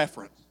character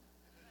reference.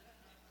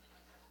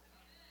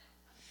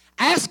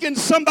 Asking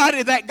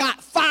somebody that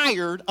got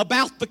fired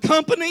about the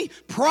company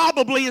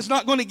probably is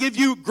not going to give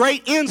you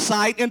great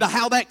insight into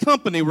how that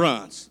company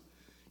runs.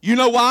 You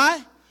know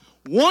why?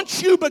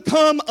 Once you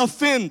become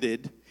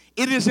offended,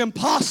 it is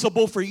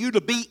impossible for you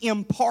to be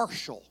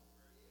impartial.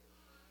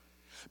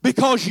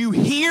 Because you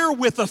hear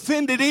with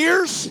offended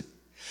ears,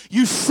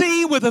 you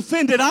see with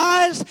offended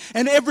eyes,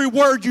 and every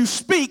word you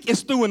speak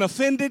is through an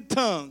offended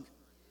tongue.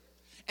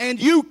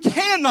 And you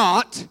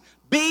cannot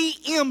be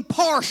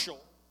impartial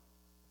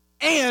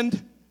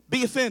and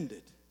be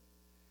offended.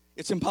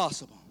 It's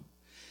impossible.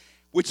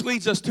 Which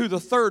leads us to the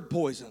third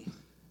poison.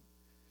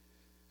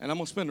 And I'm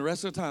going to spend the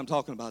rest of the time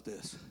talking about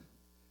this.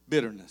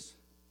 Bitterness.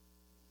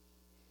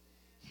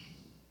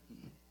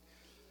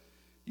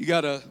 You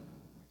got a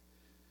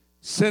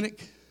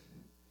cynic,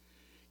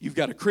 you've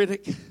got a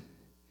critic,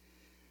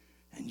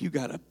 and you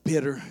got a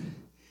bitter,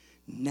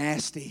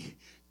 nasty,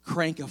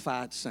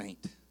 crankified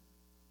saint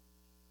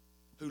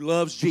who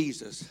loves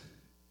Jesus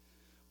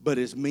but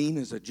is mean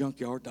as a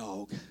junkyard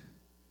dog.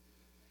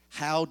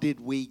 How did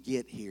we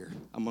get here?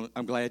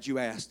 I'm glad you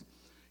asked.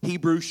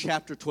 Hebrews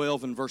chapter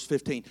 12 and verse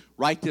 15.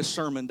 Write this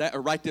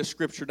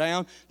scripture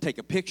down. Take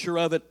a picture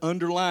of it.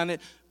 Underline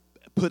it.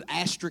 Put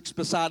asterisks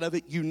beside of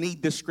it. You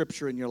need this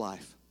scripture in your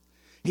life.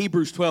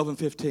 Hebrews 12 and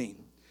 15.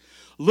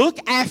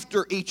 Look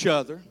after each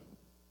other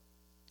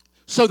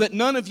so that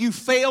none of you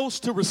fails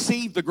to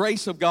receive the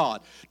grace of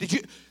God. Did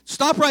you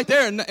stop right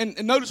there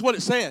and notice what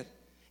it said?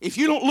 If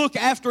you don't look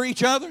after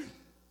each other,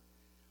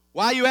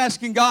 why are you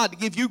asking God to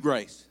give you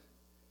grace?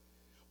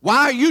 Why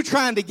are you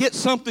trying to get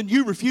something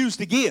you refuse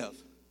to give?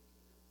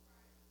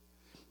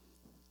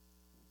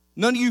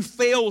 None of you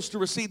fails to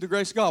receive the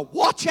grace of God.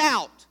 Watch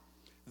out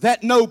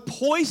that no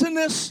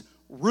poisonous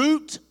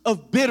root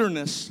of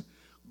bitterness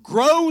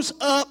grows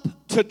up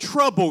to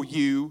trouble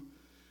you,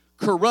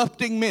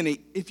 corrupting many.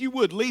 If you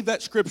would, leave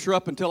that scripture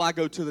up until I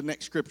go to the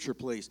next scripture,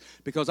 please,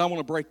 because I want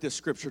to break this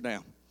scripture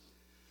down.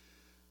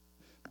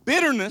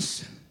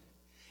 Bitterness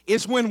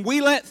is when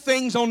we let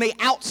things on the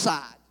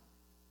outside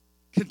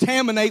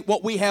contaminate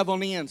what we have on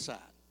the inside.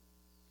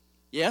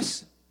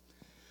 Yes?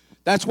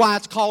 That's why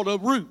it's called a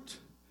root.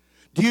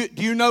 Do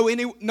you know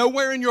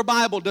nowhere in your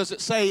Bible does it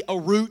say a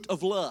root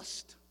of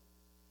lust?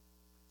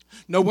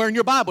 Nowhere in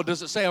your Bible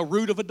does it say a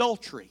root of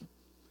adultery.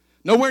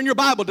 Nowhere in your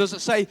Bible does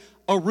it say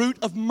a root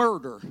of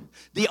murder.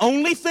 The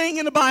only thing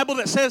in the Bible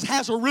that says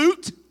has a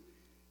root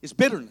is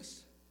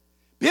bitterness.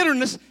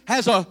 Bitterness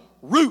has a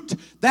root.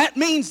 That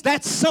means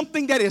that's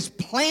something that is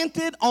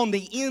planted on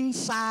the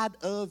inside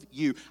of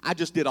you. I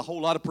just did a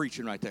whole lot of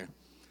preaching right there.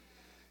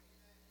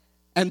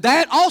 And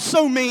that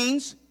also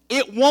means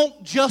it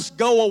won't just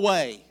go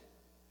away.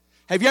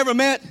 Have you ever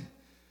met,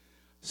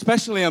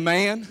 especially a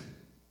man,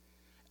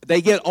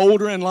 they get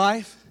older in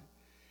life,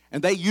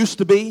 and they used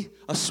to be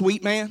a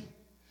sweet man.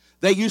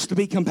 They used to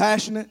be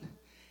compassionate,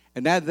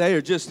 and now they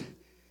are just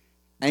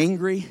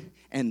angry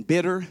and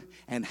bitter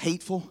and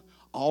hateful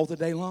all the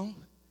day long.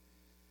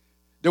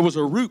 There was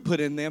a root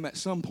put in them at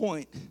some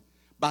point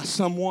by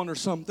someone or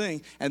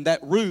something, and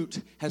that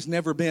root has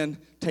never been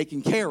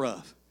taken care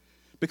of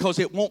because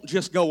it won't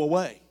just go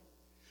away.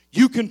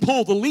 You can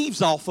pull the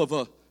leaves off of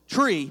a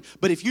tree,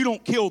 but if you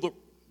don't kill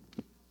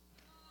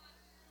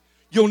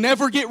you'll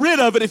never get rid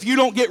of it if you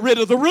don't get rid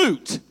of the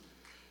root.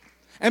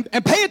 And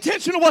pay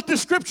attention to what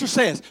this scripture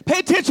says. Pay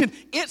attention.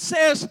 It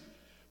says,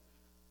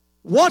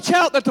 watch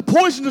out that the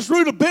poisonous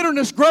root of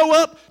bitterness grow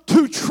up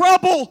to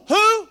trouble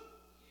who?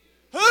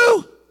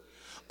 Who?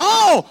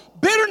 Oh,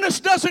 bitterness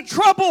doesn't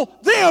trouble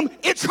them,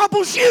 it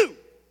troubles you.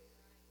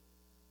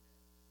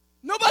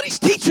 Nobody's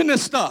teaching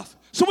this stuff.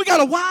 So we got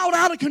a wild,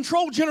 out of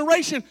control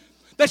generation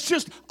that's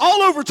just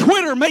all over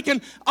Twitter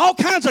making all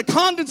kinds of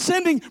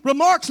condescending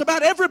remarks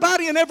about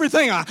everybody and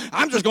everything.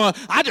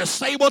 I just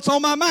say what's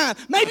on my mind.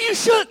 Maybe you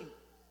shouldn't.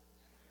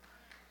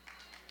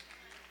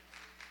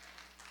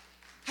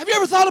 Have you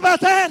ever thought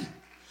about that?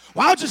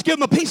 Well, I'll just give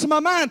them a piece of my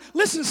mind.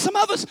 Listen, some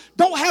of us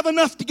don't have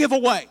enough to give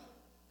away.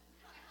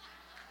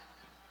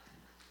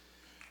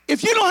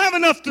 If you don't have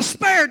enough to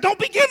spare, don't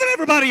be giving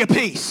everybody a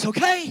piece,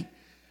 okay?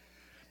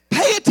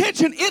 Pay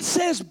attention. It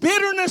says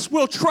bitterness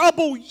will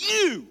trouble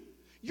you.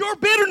 Your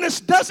bitterness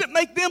doesn't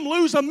make them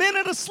lose a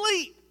minute of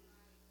sleep,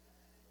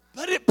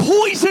 but it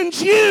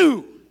poisons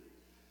you.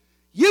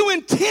 You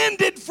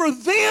intended for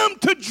them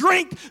to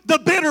drink the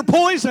bitter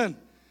poison,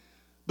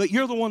 but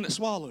you're the one that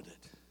swallowed it.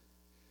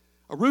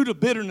 A root of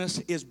bitterness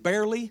is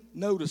barely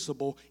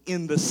noticeable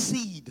in the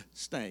seed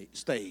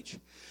stage,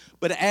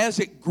 but as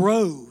it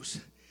grows,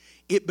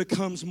 it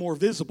becomes more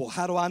visible.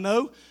 How do I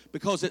know?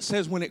 Because it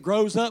says when it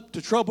grows up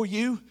to trouble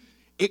you,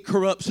 it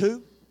corrupts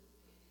who?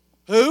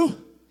 Who?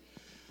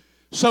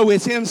 So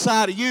it's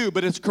inside of you,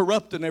 but it's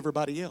corrupting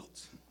everybody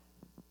else.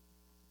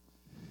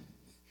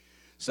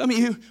 Some of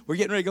you, we're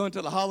getting ready to go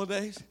into the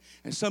holidays,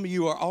 and some of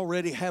you are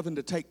already having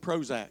to take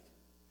Prozac.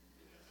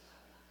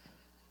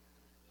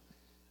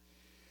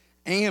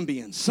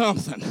 Ambien,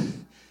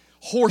 something.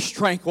 Horse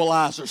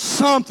tranquilizer,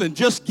 something.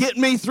 Just get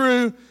me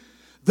through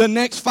the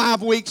next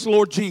 5 weeks,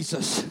 Lord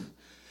Jesus.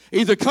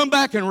 Either come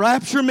back and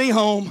rapture me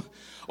home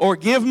or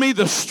give me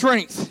the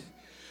strength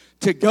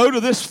to go to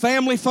this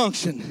family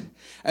function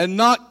and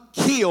not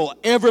kill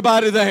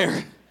everybody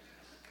there.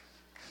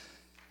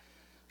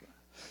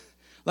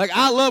 Like,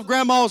 I love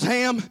Grandma's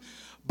ham,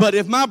 but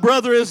if my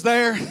brother is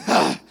there,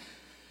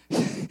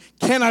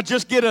 can I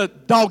just get a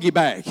doggy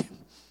bag?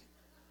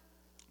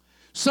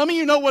 Some of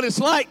you know what it's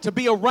like to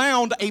be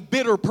around a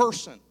bitter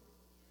person.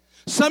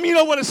 Some of you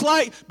know what it's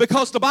like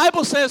because the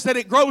Bible says that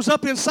it grows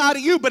up inside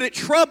of you, but it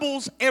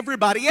troubles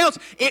everybody else.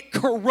 It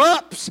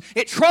corrupts.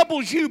 It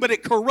troubles you, but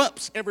it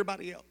corrupts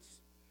everybody else.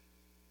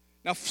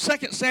 Now,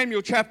 2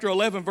 Samuel chapter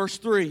 11, verse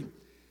 3,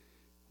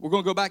 we're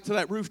going to go back to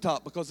that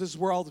rooftop because this is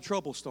where all the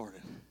trouble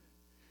started.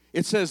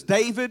 It says,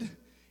 David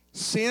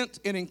sent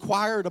and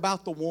inquired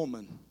about the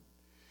woman.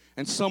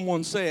 And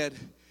someone said,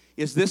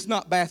 is this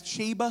not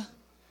Bathsheba,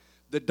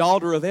 the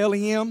daughter of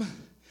Eliam,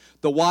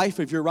 the wife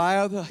of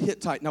Uriah the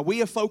Hittite? Now, we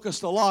have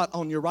focused a lot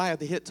on Uriah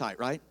the Hittite,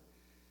 right?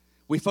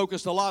 We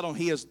focused a lot on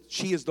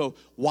she is the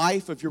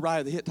wife of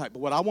Uriah the Hittite. But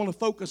what I want to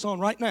focus on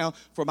right now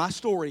for my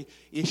story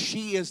is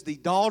she is the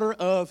daughter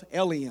of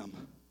Eliam.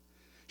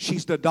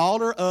 She's the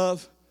daughter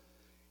of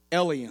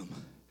Eliam.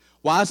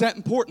 Why is that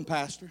important,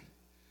 Pastor?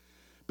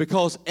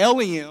 Because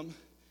Eliam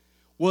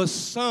was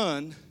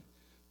son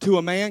to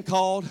a man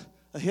called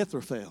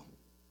Ahithophel.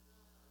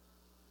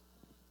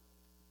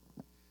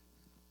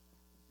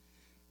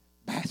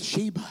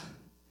 Bathsheba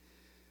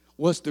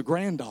was the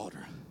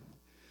granddaughter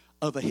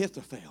of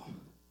Ahithophel.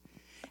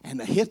 And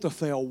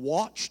Ahithophel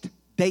watched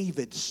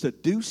David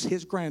seduce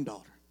his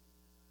granddaughter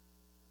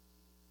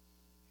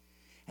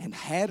and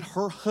had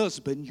her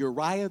husband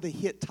Uriah the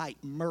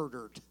Hittite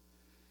murdered.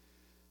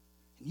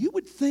 You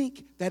would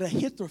think that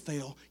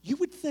Ahithophel, you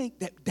would think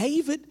that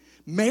David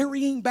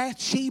marrying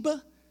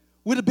Bathsheba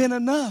would have been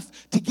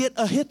enough to get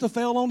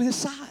Ahithophel on his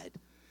side.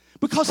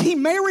 Because he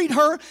married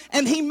her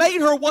and he made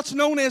her what's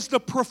known as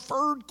the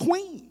preferred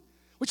queen.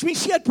 Which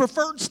means she had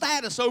preferred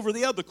status over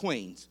the other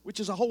queens, which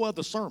is a whole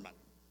other sermon.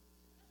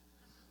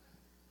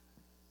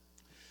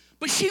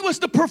 But she was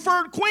the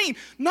preferred queen.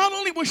 Not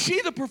only was she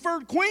the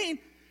preferred queen,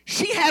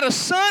 she had a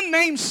son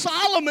named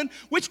Solomon,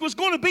 which was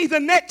going to be the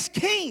next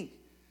king.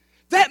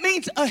 That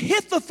means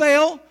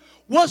Ahithophel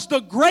was the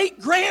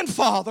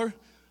great-grandfather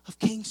of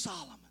King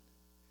Solomon.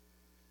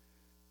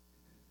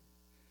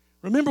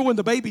 Remember when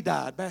the baby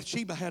died,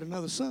 Bathsheba had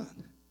another son.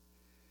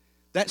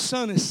 That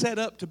son is set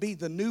up to be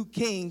the new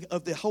king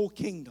of the whole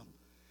kingdom.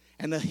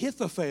 And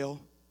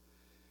Ahithophel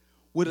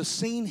would have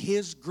seen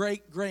his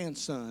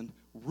great-grandson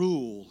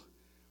rule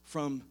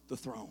from the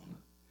throne.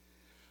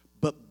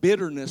 But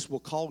bitterness will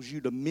cause you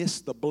to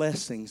miss the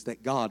blessings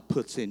that God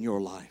puts in your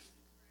life.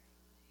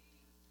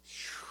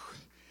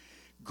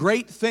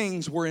 Great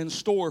things were in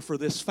store for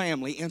this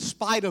family. In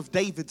spite of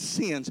David's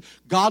sins,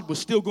 God was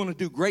still going to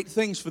do great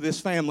things for this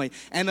family.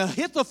 And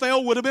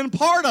Ahithophel would have been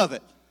part of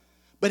it.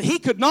 But he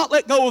could not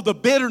let go of the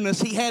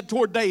bitterness he had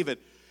toward David.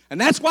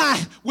 And that's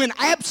why when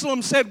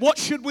Absalom said, what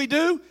should we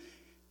do?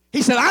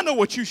 He said, I know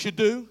what you should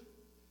do.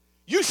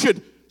 You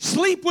should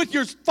sleep with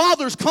your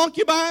father's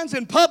concubines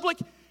in public,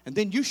 and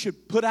then you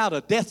should put out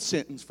a death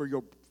sentence for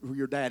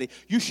your daddy.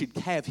 You should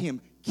have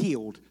him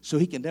killed so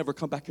he can never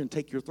come back here and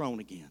take your throne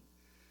again.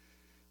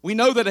 We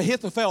know that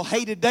Ahithophel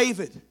hated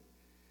David.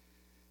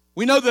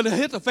 We know that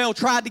Ahithophel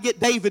tried to get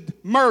David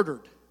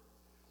murdered.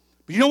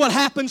 But you know what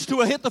happens to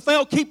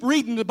Ahithophel? Keep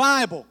reading the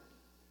Bible.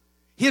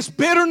 His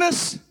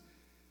bitterness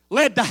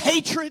led to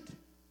hatred.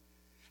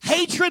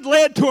 Hatred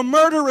led to a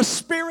murderous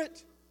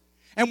spirit.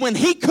 And when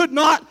he could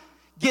not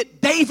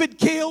get David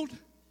killed,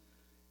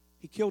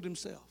 he killed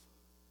himself.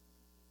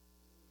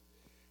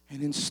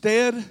 And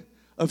instead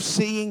of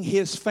seeing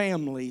his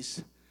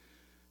family's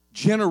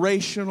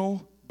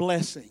generational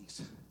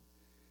blessings,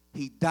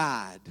 he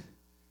died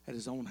at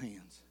his own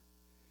hands.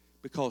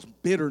 Because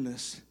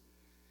bitterness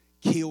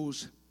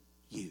kills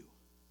you.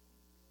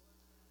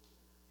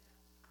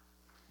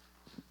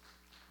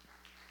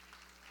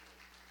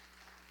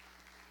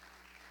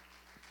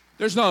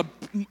 There's not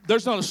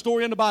a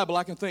story in the Bible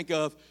I can think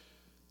of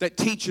that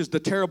teaches the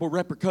terrible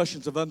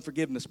repercussions of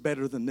unforgiveness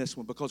better than this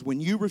one. Because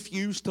when you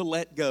refuse to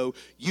let go,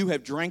 you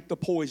have drank the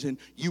poison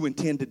you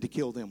intended to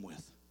kill them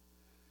with.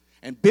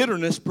 And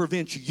bitterness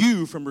prevents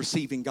you from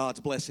receiving God's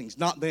blessings,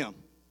 not them.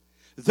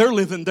 They're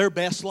living their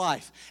best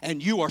life,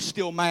 and you are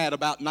still mad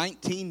about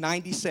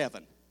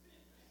 1997.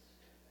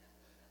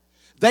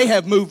 They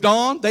have moved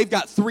on. They've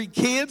got 3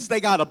 kids. They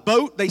got a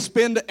boat. They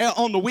spend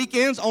on the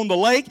weekends on the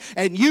lake,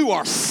 and you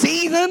are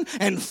seething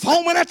and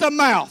foaming at the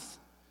mouth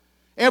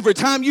every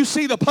time you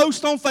see the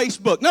post on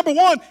Facebook. Number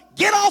 1,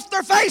 get off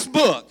their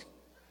Facebook.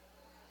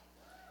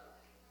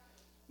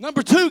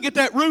 Number 2, get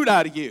that root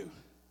out of you.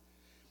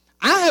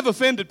 I have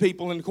offended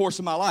people in the course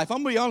of my life.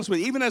 I'm going to be honest with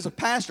you. Even as a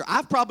pastor,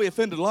 I've probably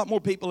offended a lot more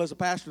people as a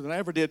pastor than I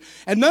ever did.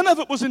 And none of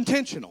it was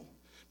intentional.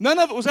 None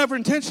of it was ever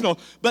intentional.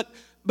 But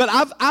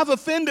I've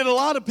offended a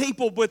lot of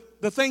people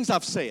with the things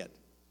I've said.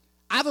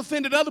 I've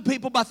offended other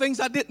people by things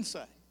I didn't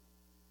say.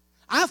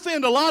 I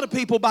offend a lot of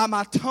people by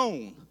my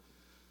tone.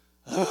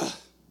 I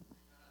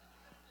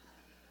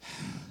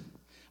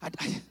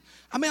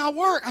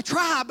work, I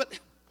try, but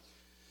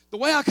the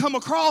way I come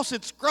across,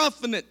 it's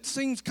gruff and it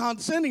seems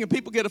condescending and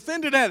people get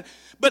offended at it.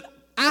 But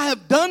I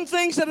have done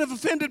things that have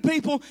offended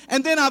people,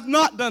 and then I've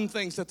not done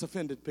things that's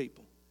offended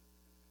people.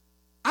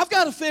 I've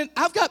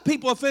got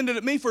people offended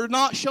at me for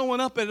not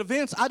showing up at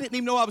events I didn't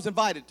even know I was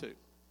invited to.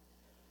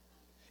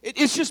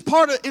 It's just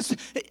part of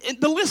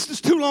the list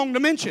is too long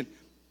to mention.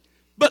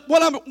 But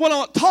what I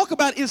want to talk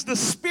about is the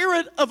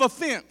spirit of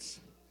offense.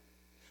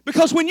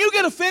 Because when you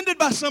get offended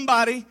by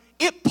somebody,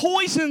 it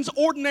poisons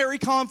ordinary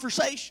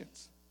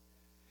conversations.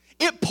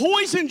 It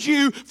poisons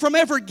you from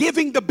ever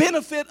giving the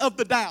benefit of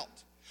the doubt.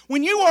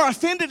 When you are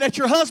offended at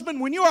your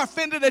husband, when you are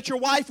offended at your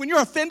wife, when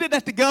you're offended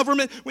at the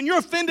government, when you're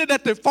offended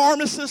at the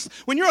pharmacist,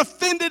 when you're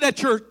offended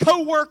at your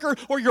coworker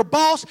or your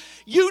boss,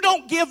 you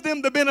don't give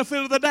them the benefit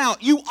of the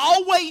doubt. You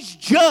always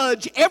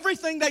judge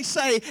everything they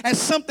say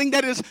as something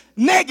that is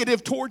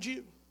negative towards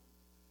you.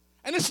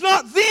 And it's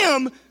not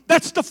them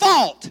that's the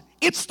fault.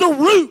 It's the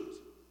root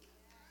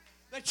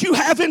that you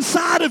have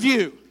inside of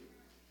you.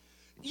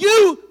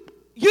 You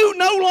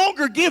no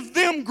longer give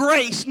them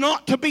grace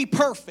not to be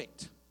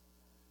perfect.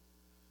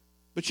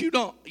 But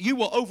you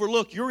will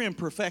overlook your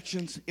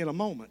imperfections in a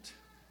moment.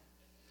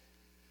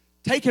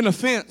 Taking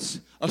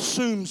offense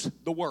assumes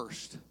the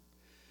worst.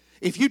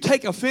 If you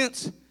take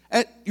offense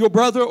at your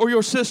brother or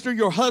your sister,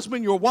 your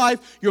husband, your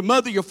wife, your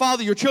mother, your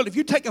father, your children, if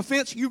you take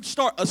offense, you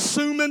start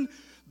assuming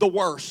the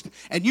worst.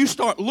 And you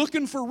start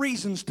looking for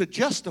reasons to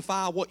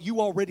justify what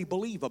you already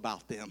believe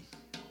about them.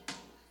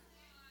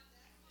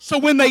 So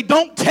when they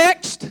don't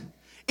text,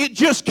 it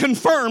just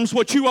confirms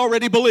what you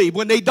already believe.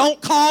 When they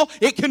don't call,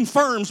 it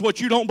confirms what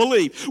you don't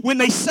believe. When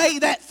they say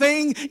that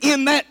thing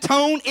in that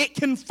tone, it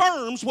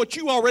confirms what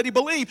you already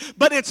believe.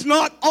 But it's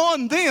not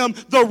on them.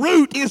 The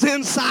root is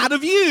inside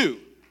of you.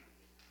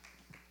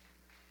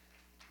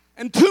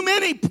 And too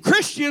many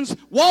Christians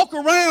walk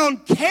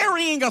around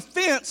carrying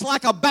offense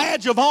like a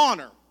badge of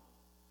honor.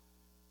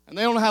 And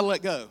they don't know how to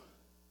let go.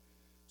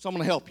 So I'm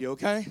going to help you,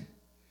 okay?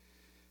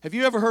 Have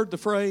you ever heard the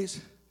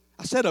phrase,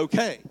 I said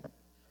okay?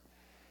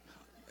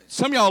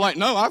 Some of y'all are like,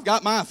 no, I've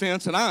got my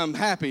offense and I'm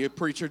happy,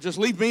 preacher. Just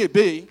leave me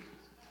be.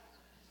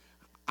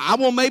 I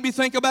will maybe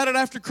think about it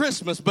after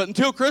Christmas, but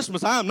until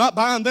Christmas, I am not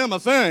buying them a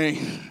thing.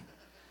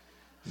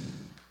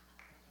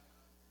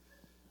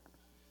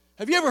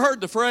 Have you ever heard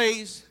the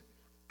phrase,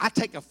 I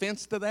take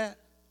offense to that?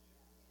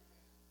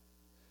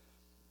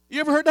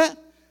 You ever heard that?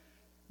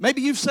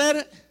 Maybe you've said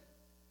it.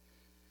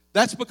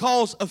 That's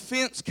because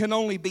offense can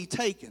only be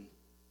taken.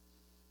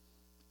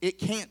 It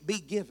can't be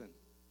given.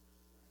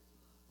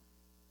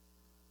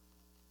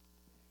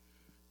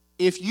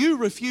 If you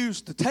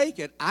refuse to take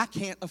it, I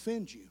can't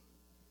offend you.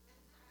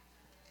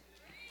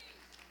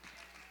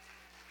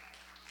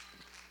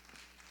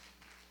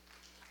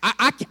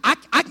 I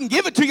can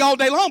give it to you all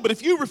day long, but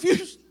if you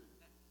refuse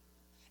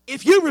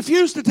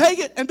to take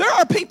it, and there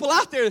are people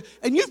out there,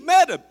 and you've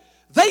met them,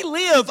 they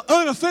live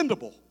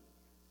unoffendable.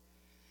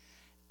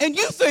 And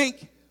you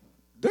think,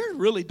 they're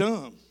really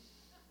dumb.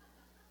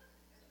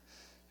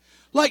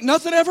 Like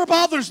nothing ever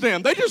bothers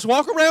them. They just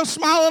walk around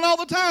smiling all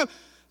the time.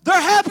 They're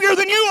happier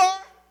than you are.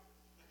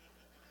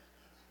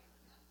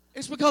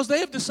 It's because they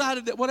have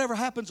decided that whatever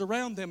happens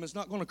around them is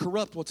not going to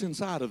corrupt what's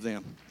inside of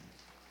them.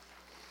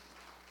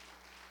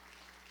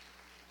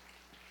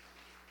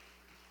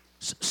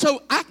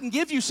 So I can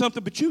give you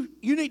something, but you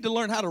need to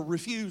learn how to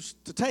refuse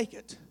to take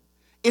it.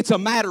 It's a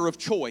matter of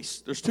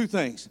choice. There's two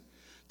things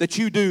that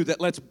you do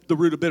that lets the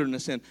root of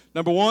bitterness in.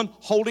 Number one,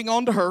 holding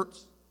on to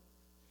hurts.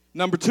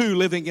 Number two,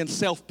 living in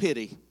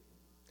self-pity.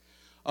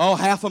 Oh,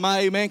 half of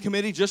my Amen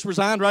committee just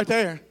resigned right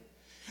there.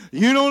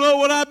 You don't know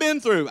what I've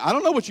been through. I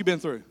don't know what you've been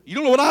through. You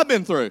don't know what I've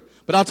been through.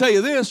 But I'll tell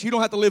you this, you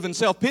don't have to live in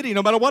self-pity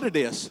no matter what it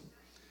is.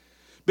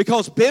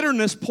 Because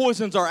bitterness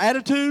poisons our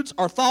attitudes,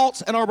 our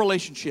thoughts, and our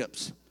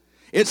relationships.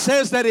 It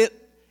says that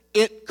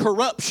it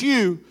corrupts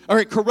you, or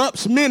it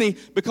corrupts many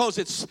because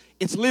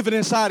it's living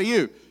inside of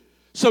you.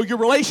 So your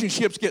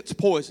relationships get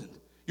poisoned.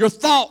 Your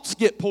thoughts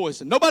get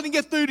poisoned. Nobody can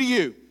get through to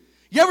you.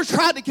 You ever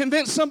tried to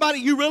convince somebody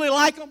you really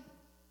like them?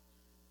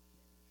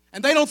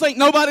 And they don't think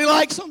nobody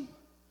likes them?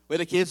 Well,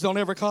 the kids don't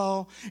ever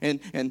call, and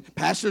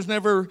pastors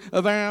never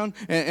around,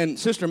 and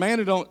Sister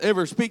Amanda don't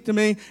ever speak to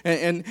me,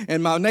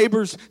 and my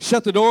neighbors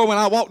shut the door when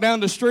I walk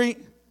down the street.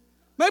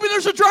 Maybe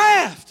there's a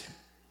draft.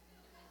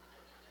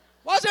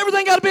 Why's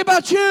everything got to be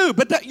about you?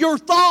 But your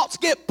thoughts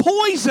get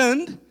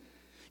poisoned.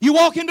 You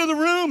walk into the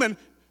room, and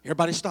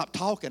everybody stopped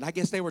talking. I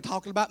guess they were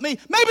talking about me.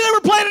 Maybe they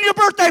were planning your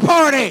birthday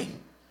party.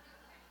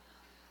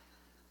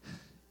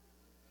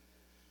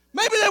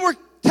 Maybe they were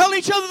telling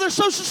each other their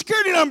social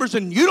security numbers,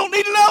 and you don't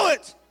need to know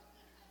it.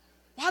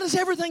 Why does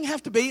everything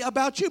have to be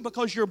about you?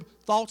 Because your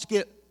thoughts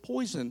get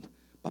poisoned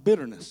By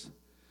bitterness.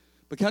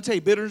 But can I tell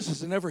you, bitterness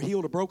has never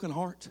healed a broken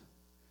heart.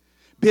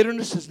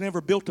 Bitterness has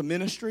never built a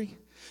ministry.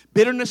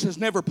 Bitterness has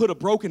never put a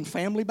broken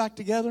family back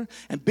together.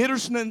 And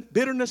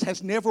bitterness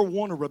has never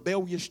won a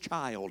rebellious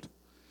child.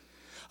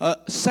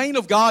 Saint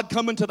of God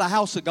coming to the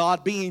house of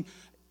God being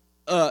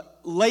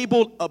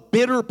labeled a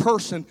bitter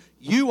person,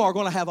 you are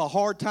going to have a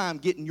hard time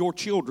getting your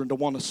children to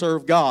want to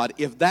serve God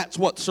if that's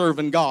what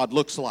serving God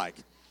looks like.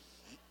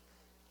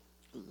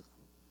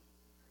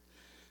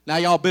 Now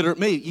y'all bitter at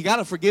me. You got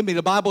to forgive me.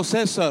 The Bible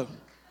says so.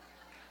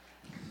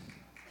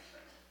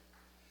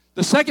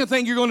 The second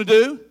thing you're going to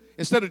do,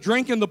 instead of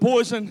drinking the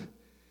poison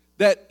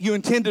that you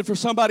intended for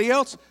somebody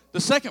else,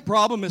 the second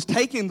problem is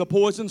taking the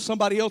poison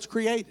somebody else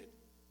created.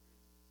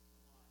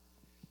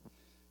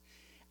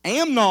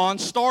 Amnon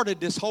started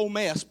this whole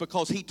mess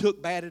because he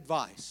took bad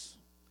advice.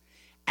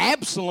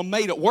 Absalom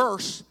made it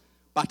worse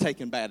by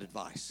taking bad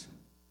advice.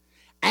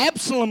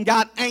 Absalom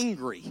got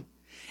angry.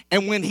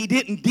 And when he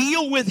didn't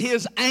deal with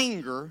his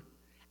anger,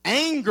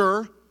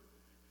 anger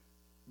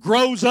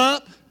grows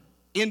up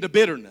into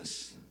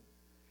bitterness.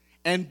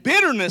 And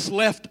bitterness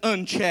left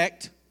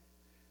unchecked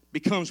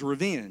becomes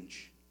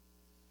revenge.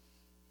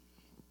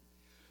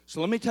 So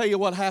let me tell you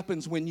what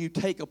happens when you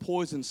take a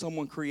poison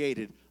someone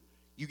created.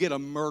 You get a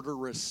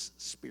murderous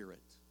spirit.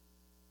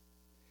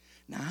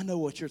 Now, I know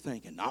what you're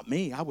thinking. Not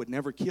me. I would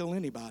never kill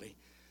anybody.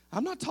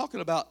 I'm not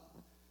talking about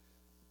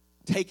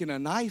taking a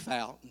knife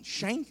out and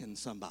shanking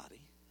somebody.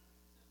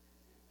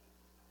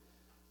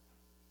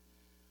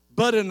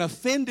 But an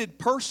offended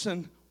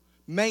person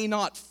may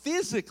not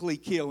physically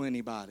kill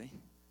anybody,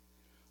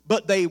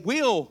 but they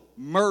will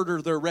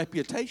murder their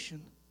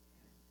reputation.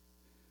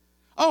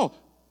 Oh,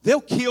 they'll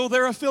kill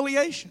their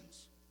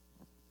affiliations.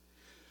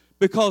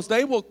 Because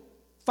they will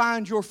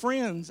find your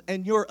friends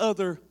and your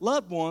other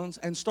loved ones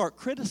and start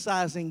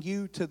criticizing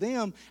you to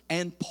them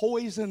and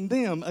poison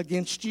them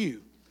against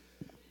you.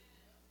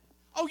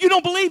 Oh, you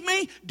don't believe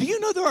me? Do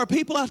you know there are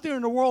people out there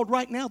in the world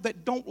right now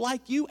that don't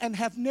like you and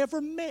have never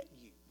met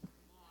you?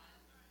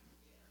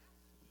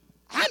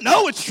 I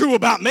know it's true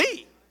about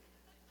me.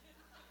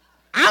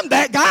 I'm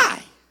that guy.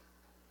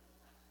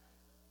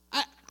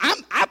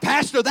 I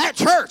pastor that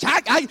church.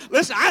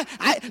 Listen,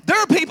 there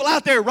are people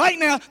out there right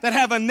now that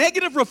have a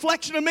negative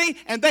reflection of me,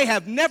 and they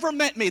have never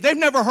met me. They've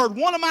never heard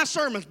one of my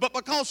sermons, but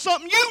because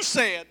something you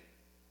said,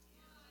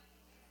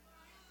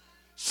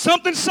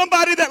 something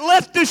somebody that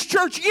left this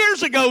church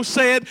years ago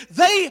said,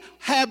 they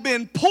have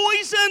been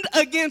poisoned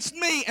against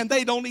me, and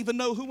they don't even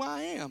know who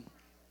I am.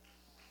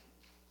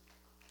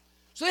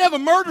 So they have a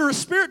murderous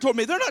spirit toward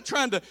me. They're not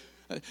trying to,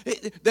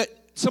 that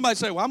somebody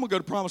say, well, I'm going to go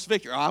to Promise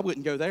Victory. Oh, I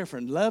wouldn't go there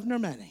for love nor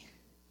money.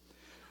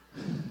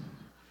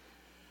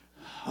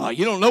 Oh,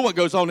 you don't know what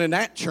goes on in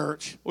that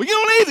church. Well, you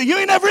don't either. You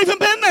ain't never even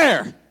been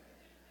there.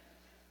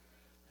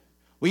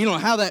 Well, you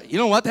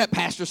know what that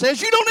pastor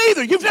says. You don't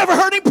either. You've never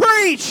heard him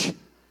preach.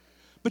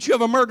 But you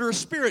have a murderous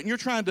spirit, and you're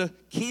trying to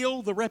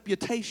kill the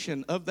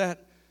reputation of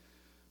that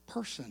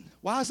person.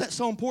 Why is that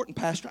so important,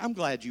 Pastor? I'm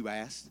glad you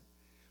asked.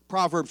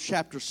 Proverbs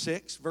chapter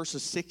 6,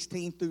 verses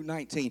 16 through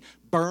 19.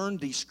 Burn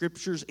these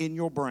scriptures in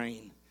your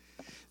brain.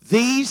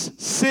 These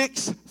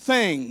 6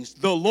 things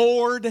the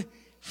Lord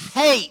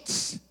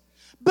hates.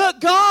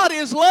 But God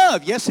is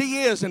love. Yes,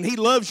 He is, and He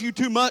loves you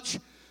too much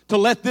to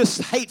let this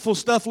hateful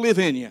stuff live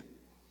in you.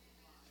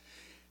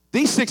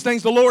 These 6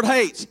 things the Lord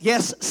hates.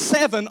 Yes,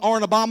 7 are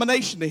an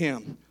abomination to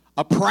Him.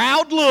 A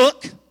proud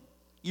look.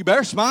 You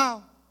better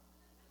smile.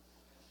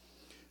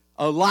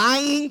 A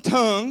lying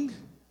tongue.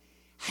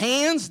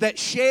 Hands that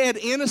shed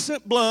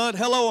innocent blood.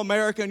 Hello,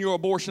 America and your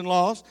abortion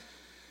laws.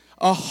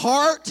 A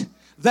heart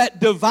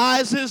that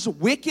devises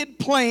wicked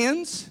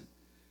plans.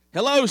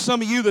 Hello,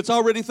 some of you that's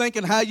already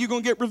thinking how you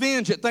going to get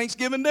revenge at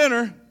Thanksgiving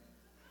dinner.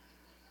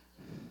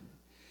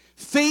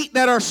 Feet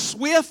that are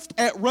swift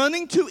at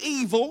running to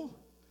evil.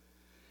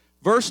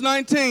 Verse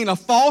 19, a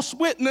false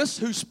witness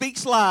who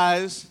speaks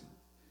lies.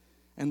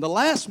 And the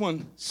last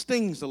one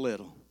stings a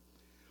little.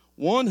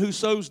 One who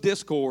sows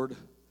discord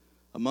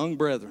among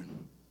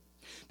brethren.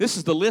 This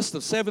is the list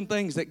of 7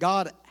 things that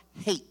God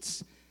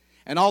hates.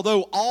 And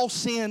although all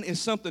sin is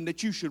something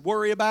that you should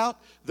worry about,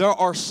 there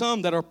are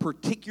some that are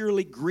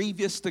particularly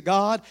grievous to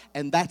God,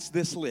 and that's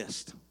this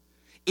list.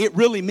 It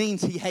really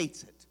means He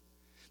hates it.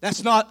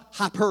 That's not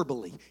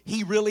hyperbole.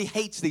 He really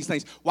hates these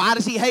things. Why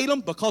does He hate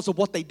them? Because of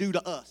what they do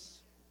to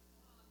us.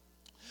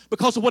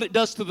 Because of what it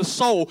does to the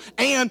soul,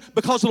 and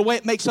because of the way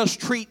it makes us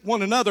treat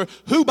one another,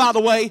 who, by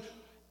the way,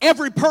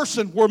 every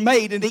person were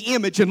made in the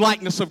image and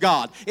likeness of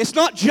God. It's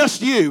not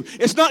just you.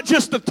 It's not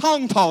just the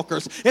tongue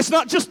talkers. It's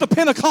not just the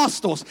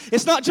Pentecostals.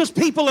 It's not just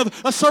people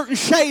of a certain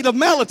shade of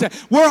melanin.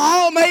 We're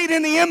all made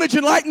in the image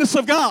and likeness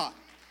of God.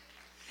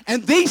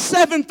 And these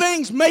 7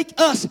 things make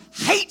us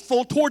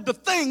hateful toward the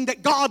thing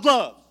that God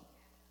loves.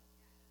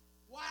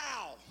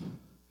 Wow.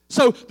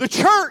 So the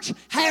church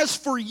has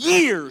for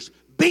years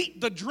beat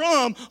the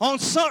drum on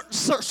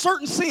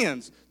certain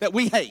sins that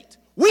we hate.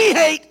 We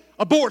hate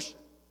abortion.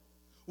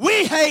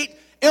 We hate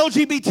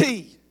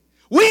LGBT.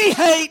 We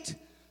hate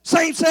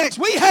same sex.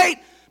 We hate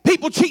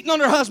people cheating on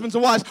their husbands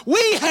and wives.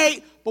 We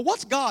hate, but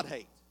what's God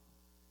hate?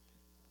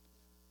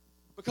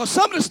 Because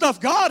some of the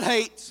stuff God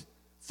hates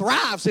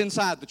thrives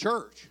inside the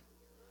church.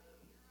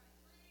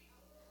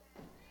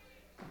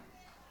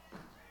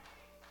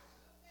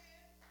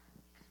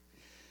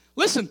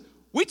 Listen,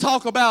 we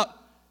talk about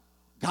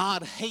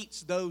God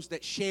hates those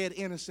that shed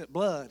innocent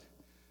blood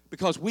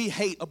because we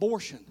hate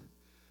abortion.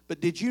 But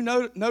did you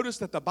notice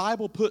that the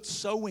Bible puts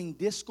sowing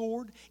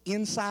discord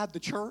inside the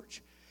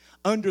church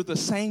under the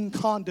same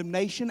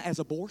condemnation as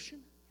abortion?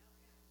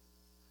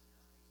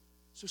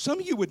 So some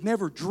of you would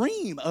never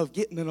dream of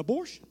getting an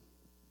abortion.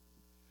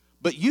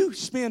 But you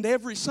spend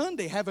every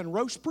Sunday having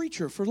roast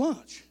preacher for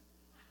lunch.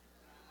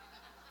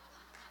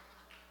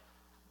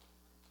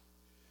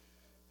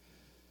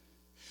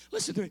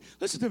 Listen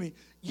to me.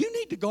 You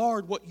need to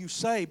guard what you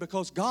say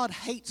because God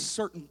hates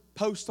certain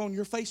posts on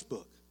your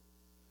Facebook.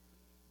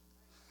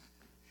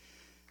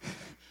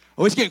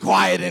 Oh, it's getting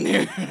quiet in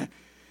here.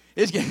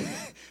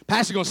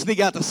 Pastor's going to sneak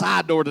out the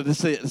side door to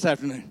this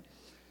afternoon.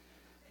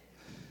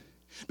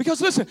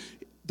 Because listen,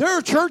 there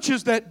are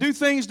churches that do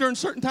things during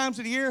certain times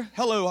of the year.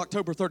 Hello,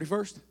 October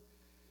 31st.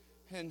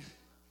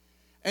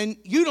 And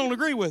you don't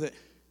agree with it.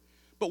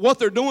 But what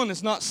they're doing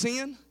is not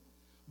sin.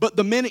 But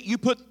the minute you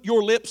put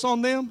your lips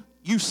on them,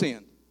 you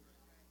sin.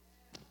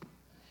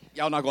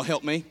 Y'all not going to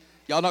help me.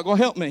 Y'all not going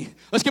to help me.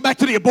 Let's get back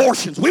to the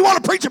abortions. We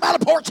want to preach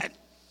about abortion.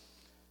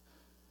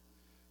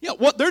 Yeah,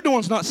 what they're doing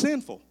is not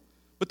sinful.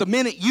 But the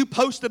minute you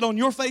post it on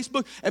your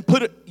Facebook and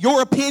put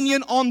your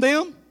opinion on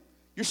them,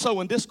 you're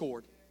sowing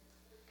discord.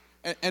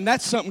 And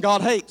that's something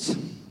God hates.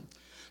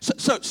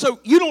 So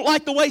you don't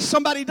like the way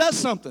somebody does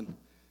something.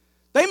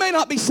 They may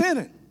not be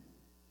sinning.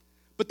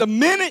 But the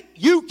minute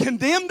you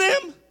condemn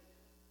them,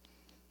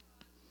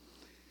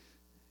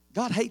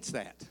 God hates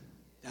that.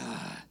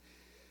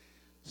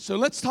 So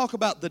let's talk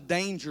about the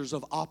dangers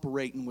of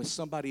operating with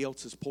somebody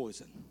else's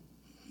poison.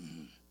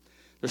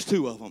 There's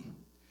two of them.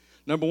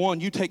 Number one,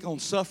 you take on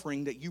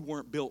suffering that you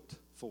weren't built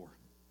for.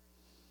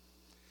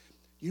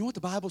 You know what the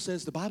Bible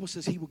says? The Bible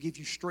says He will give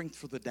you strength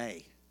for the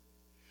day.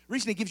 The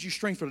reason He gives you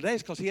strength for the day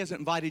is because He hasn't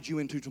invited you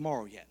into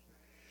tomorrow yet.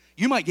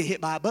 You might get hit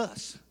by a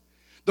bus.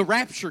 The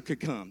rapture could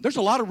come. There's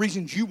a lot of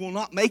reasons you will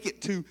not make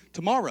it to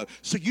tomorrow.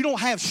 So you don't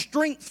have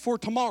strength for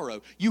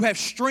tomorrow. You have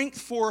strength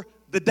for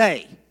the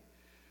day.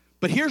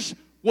 But here's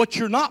what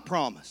you're not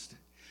promised.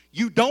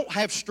 You don't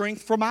have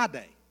strength for my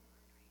day.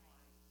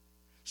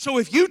 So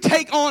if you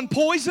take on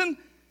poison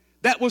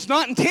that was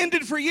not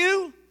intended for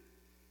you,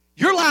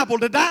 you're liable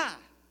to die.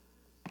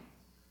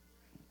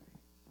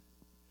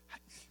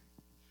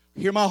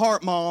 Hear my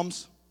heart,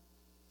 moms.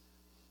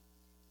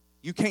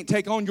 You can't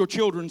take on your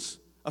children's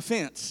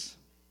offense.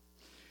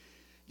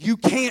 You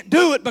can't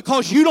do it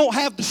because you don't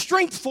have the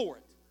strength for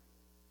it.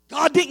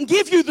 God didn't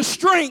give you the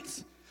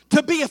strength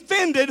to be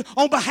offended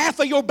on behalf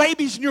of your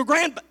babies and your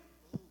grandbabies.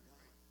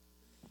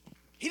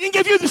 He didn't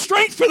give you the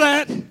strength for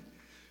that.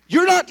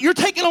 You're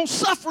taking on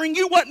suffering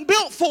you wasn't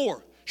built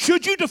for.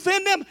 Should you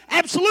defend them?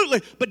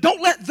 Absolutely. But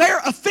don't let their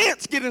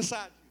offense get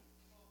inside you.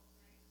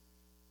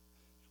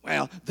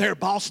 Well, their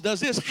boss does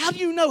this. How do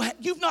you know?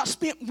 You've not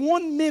spent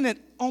 1 minute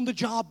on the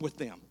job with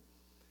them.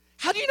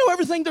 How do you know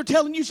everything they're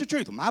telling you is the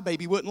truth? Well, my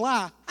baby wouldn't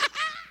lie.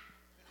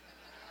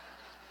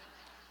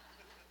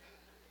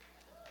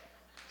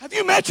 Have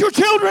you met your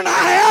children? I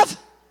have.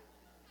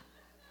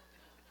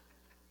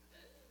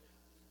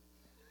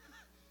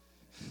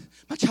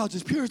 My child's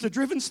as pure as the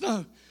driven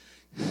snow.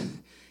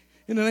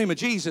 In the name of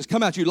Jesus,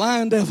 come out, you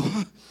lying devil.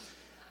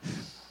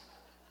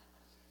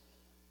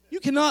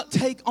 You cannot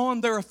take on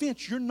their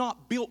offense. You're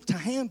not built to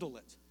handle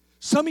it.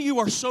 Some of you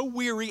are so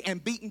weary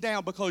and beaten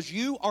down because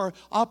you are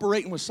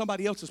operating with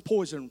somebody else's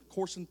poison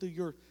coursing through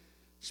your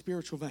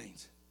spiritual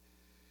veins.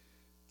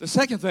 The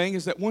second thing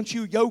is that once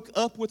you yoke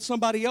up with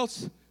somebody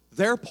else,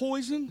 their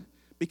poison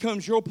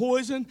becomes your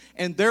poison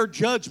and their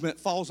judgment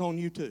falls on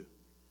you too.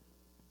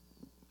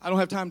 I don't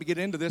have time to get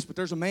into this, but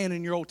there's a man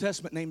in your Old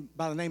Testament named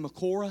by the name of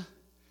Korah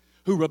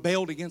who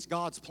rebelled against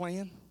God's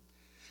plan.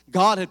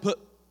 God had put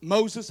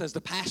Moses as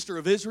the pastor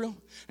of Israel,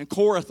 and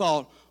Korah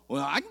thought,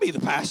 well, I can be the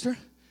pastor.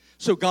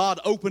 So God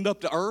opened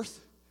up the earth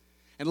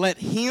and let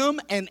him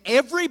and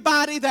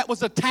everybody that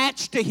was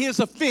attached to his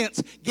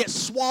offense get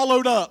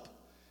swallowed up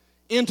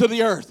into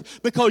the earth.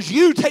 Because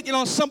you taking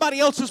on somebody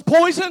else's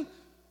poison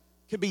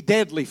can be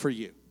deadly for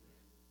you.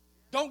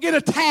 Don't get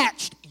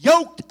attached,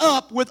 yoked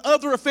up with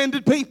other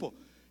offended people.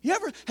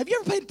 Have you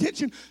ever paid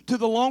attention to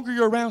the longer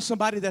you're around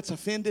somebody that's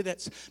offended,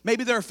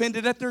 maybe they're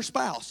offended at their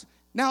spouse.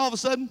 Now all of a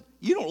sudden,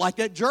 you don't like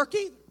that jerk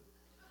either.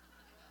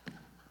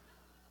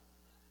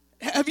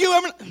 Have you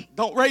ever,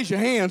 don't raise your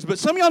hands, but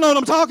some of y'all know what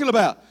I'm talking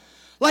about.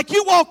 Like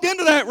you walked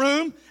into that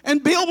room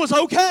and Bill was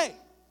okay.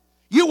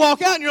 You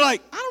walk out and you're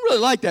like, I don't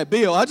really like that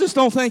Bill. I just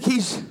don't think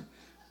he's.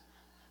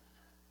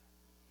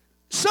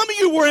 Some of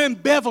you were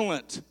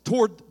ambivalent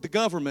toward the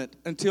government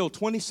until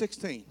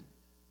 2016.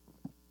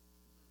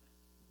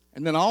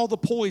 And then all the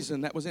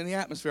poison that was in the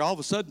atmosphere, all of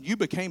a sudden you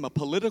became a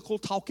political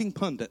talking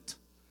pundit.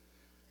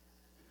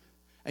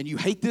 And you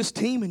hate this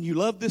team and you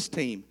love this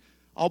team,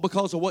 all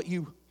because of what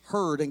you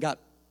heard and got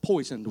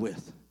poisoned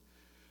with.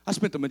 I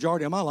spent the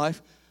majority of my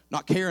life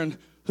not caring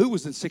who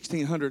was in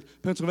 1600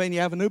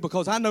 Pennsylvania Avenue?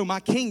 Because I know my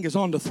king is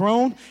on the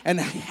throne, and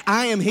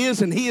I am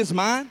his and he is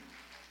mine.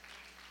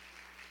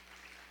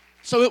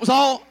 So it was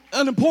all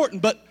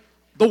unimportant, but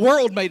the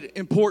world made it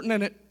important,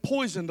 and it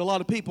poisoned a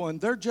lot of people, and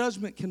their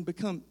judgment can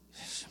become,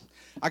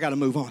 I got to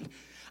move on.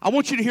 I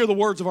want you to hear the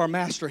words of our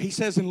master. He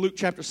says in Luke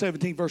chapter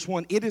 17, verse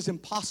 1, it is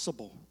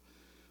impossible,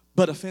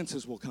 but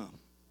offenses will come.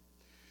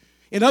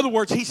 In other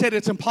words, he said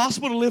it's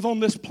impossible to live on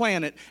this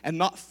planet and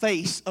not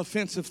face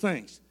offensive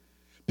things.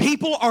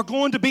 People are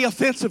going to be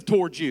offensive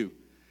towards you,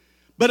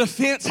 but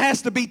offense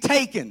has to be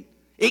taken.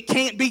 It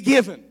can't be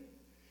given.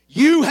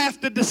 You have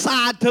to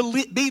decide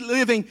to be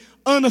living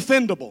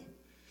unoffendable.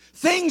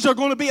 Things are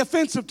going to be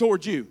offensive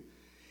towards you.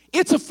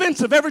 It's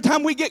offensive every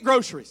time we get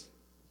groceries.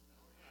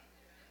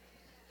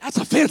 That's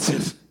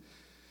offensive.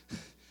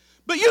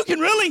 But you can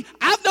really,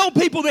 I've known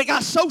people that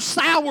got so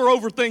sour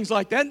over things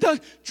like that.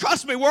 And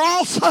trust me, we're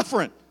all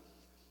suffering.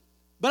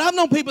 But I've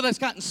known people that's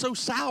gotten so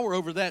sour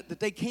over that that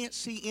they can't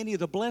see any of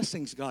the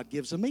blessings God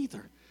gives them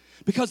either.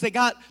 Because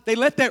they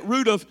let that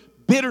root of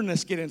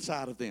bitterness get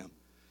inside of them.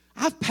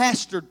 I've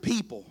pastored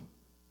people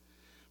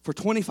for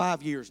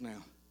 25 years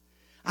now.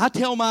 I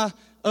tell my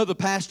other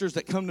pastors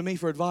that come to me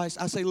for advice,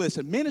 I say,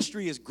 listen,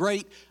 ministry is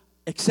great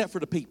except for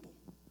the people.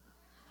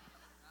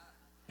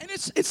 And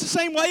it's the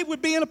same way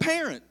with being a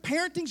parent.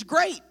 Parenting's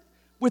great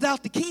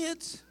without the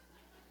kids.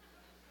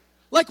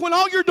 Like when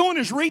all you're doing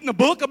is reading a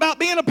book about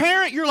being a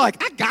parent, you're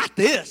like, I got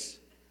this.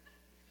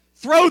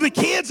 Throw the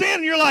kids in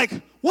and you're like,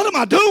 what am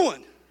I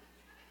doing?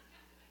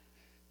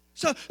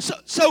 So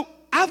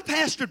I've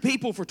pastored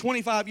people for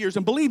 25 years,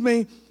 and believe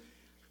me,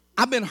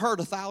 I've been hurt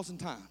 1,000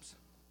 times.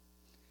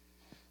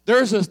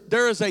 There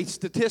is a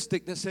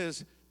statistic that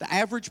says the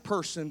average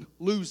person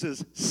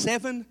loses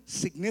 7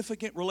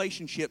 significant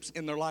relationships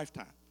in their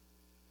lifetime.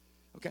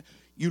 Okay?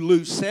 You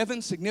lose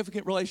 7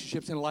 significant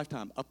relationships in a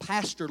lifetime. A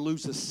pastor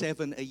loses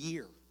 7 a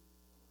year.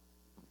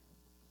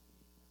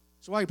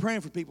 So while you're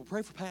praying for people,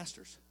 pray for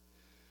pastors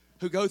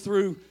who go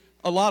through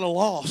a lot of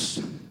loss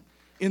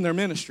in their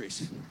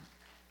ministries.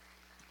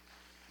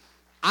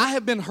 I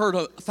have been hurt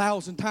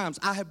 1,000 times.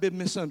 I have been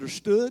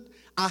misunderstood.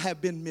 I have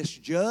been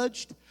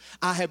misjudged.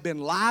 I have been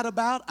lied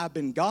about. I've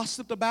been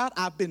gossiped about.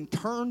 I've been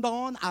turned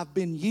on. I've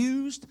been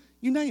used.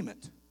 You name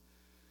it.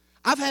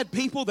 I've had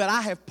people that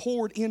I have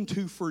poured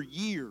into for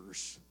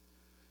years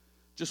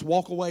just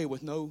walk away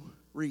with no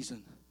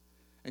reason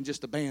and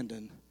just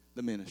abandon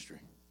the ministry.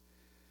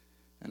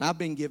 And I've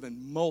been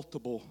given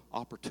multiple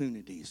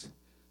opportunities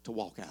to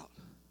walk out.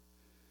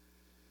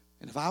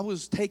 And if I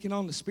was taking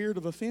on the spirit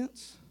of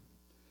offense,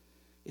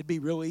 it'd be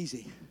real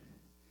easy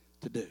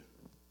to do.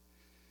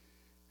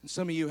 And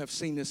some of you have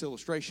seen this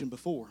illustration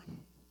before,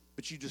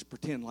 but you just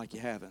pretend like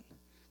you haven't,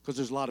 because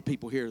there's a lot of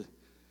people here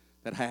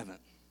that haven't.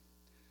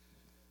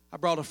 I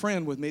brought a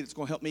friend with me that's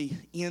going to help me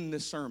end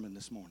this sermon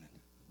this morning.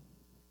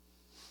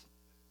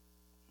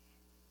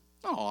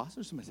 Aw,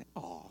 there's somebody saying,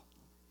 aw.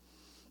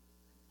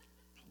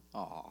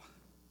 Aw.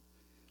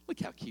 Look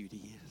how cute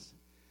he is.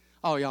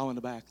 Oh, y'all in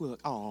the back, look.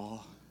 Aw.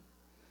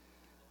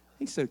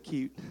 He's so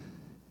cute.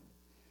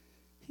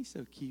 He's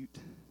so cute.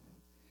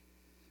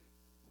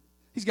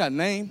 He's got a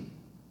name.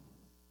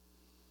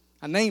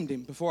 I named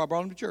him before I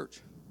brought him to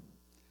church.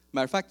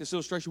 Matter of fact, this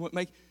illustration wouldn't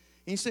make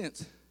any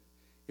sense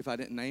if I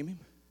didn't name him.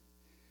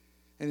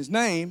 And his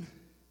name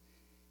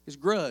is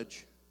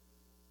Grudge.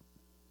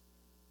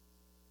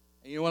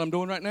 And you know what I'm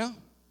doing right now?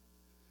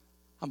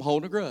 I'm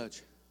holding a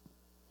grudge.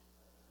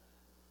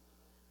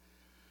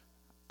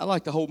 I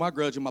like to hold my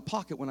grudge in my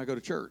pocket when I go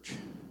to church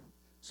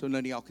so none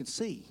of y'all can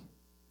see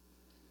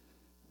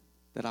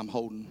that I'm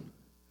holding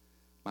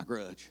my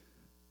grudge.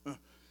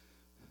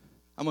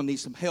 I'm going to need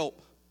some help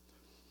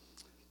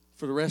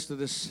for the rest of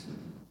this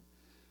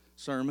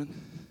sermon.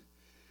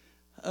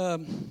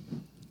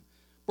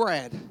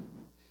 Brad,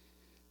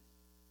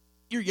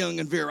 you're young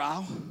and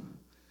virile.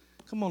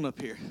 Come on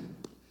up here.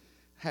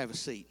 Have a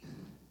seat.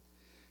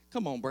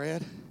 Come on,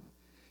 Brad.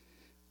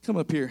 Come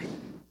up here.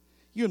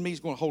 You and me's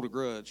going to hold a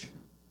grudge.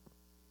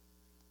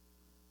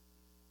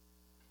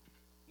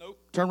 Nope.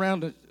 Turn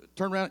around.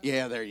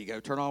 Yeah, there you go.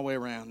 Turn all the way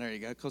around. There you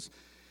go. Because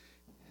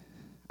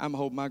I'm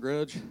holding my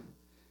grudge.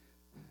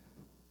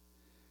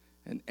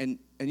 And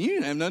you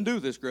didn't have nothing to do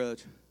with this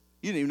grudge.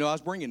 You didn't even know I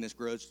was bringing this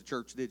grudge to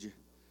church, did you?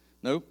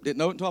 Nope. Didn't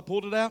know it until I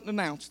pulled it out and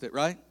announced it,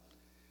 right?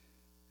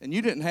 And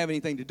you didn't have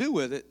anything to do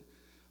with it,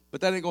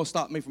 but that ain't going to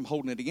stop me from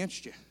holding it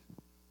against you.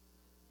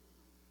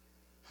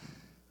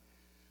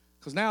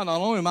 Because now not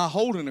only am I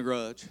holding a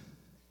grudge,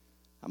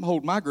 I'm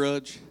holding my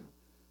grudge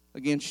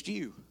against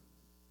you.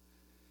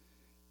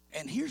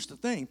 And here's the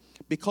thing.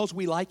 Because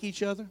we like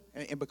each other,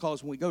 and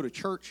because when we go to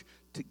church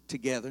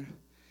together,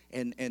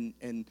 and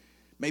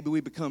maybe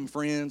we become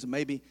friends,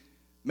 and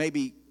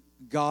maybe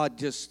God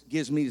just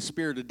gives me the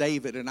spirit of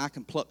David, and I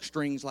can pluck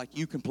strings like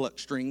you can pluck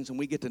strings, and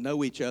we get to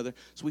know each other,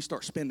 so we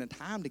start spending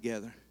time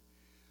together.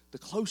 The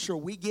closer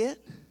we get,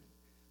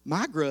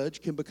 my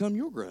grudge can become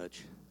your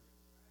grudge.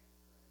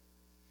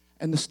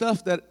 And the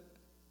stuff that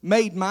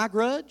made my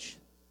grudge,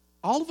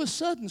 all of a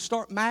sudden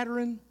start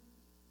mattering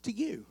to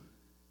you.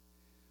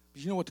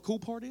 But you know what the cool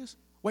part is?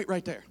 Wait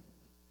right there.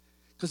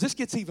 Because this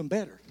gets even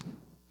better.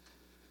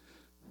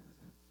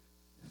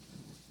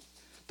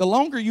 The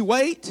longer you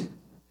wait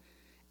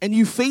and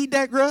you feed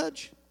that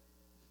grudge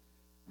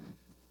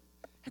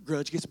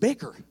gets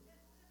bigger.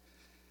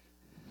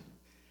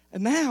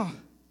 And now,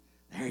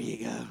 there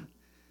you go.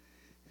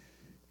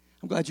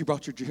 I'm glad you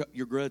brought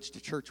your grudge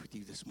to church with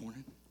you this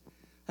morning.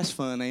 That's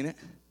fun, ain't it?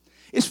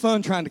 It's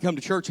fun trying to come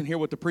to church and hear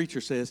what the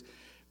preacher says,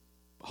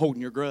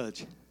 holding your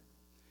grudge.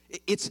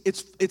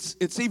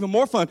 It's even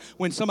more fun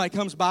when somebody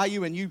comes by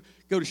you and you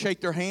go to shake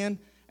their hand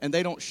and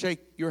they don't shake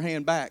your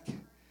hand back.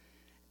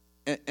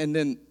 And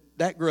then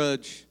that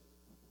grudge,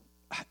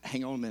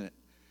 hang on a minute,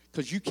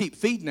 because you keep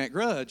feeding that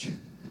grudge.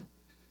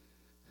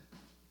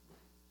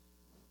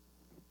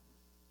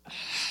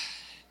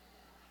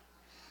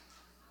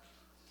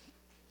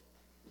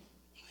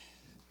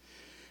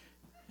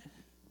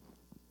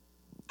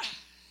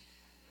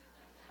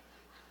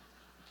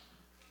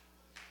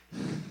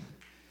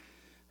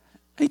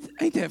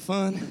 Ain't that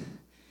fun?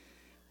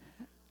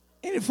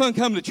 Ain't it fun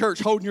coming to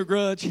church holding your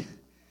grudge?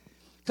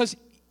 Because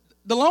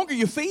the longer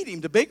you feed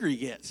him, the bigger he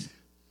gets.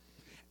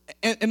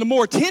 And the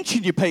more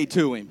attention you pay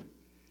to him,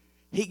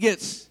 he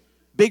gets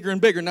bigger and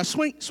bigger. Now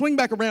swing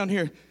back around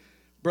here,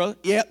 brother.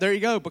 Yeah, there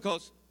you go,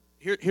 because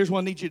here's what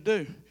I need you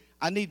to do.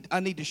 I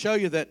need to show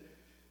you that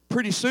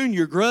pretty soon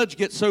your grudge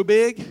gets so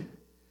big,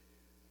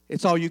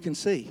 it's all you can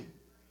see.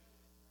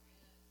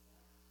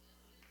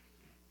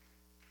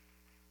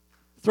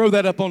 Throw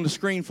that up on the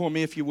screen for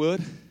me if you would.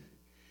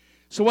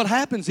 So what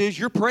happens is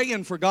you're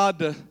praying for God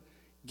to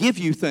give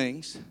you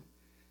things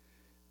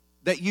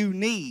that you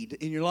need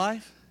in your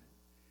life,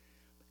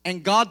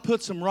 and God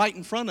puts them right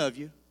in front of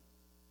you,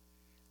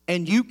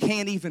 and you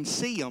can't even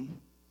see them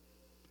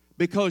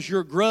because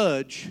your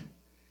grudge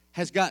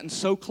has gotten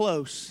so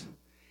close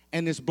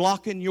and is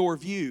blocking your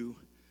view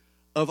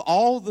of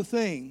all the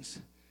things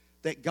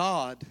that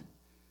God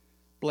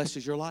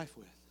blesses your life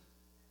with.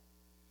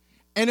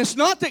 And it's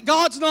not that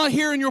God's not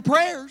hearing your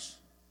prayers.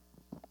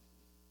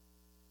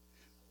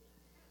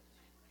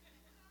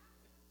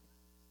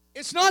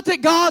 It's not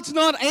that God's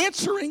not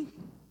answering.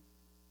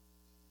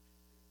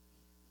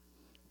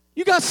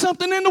 You got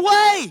something in the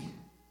way.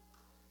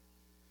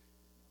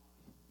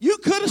 You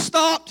could have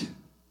stopped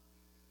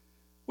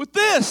with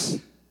this.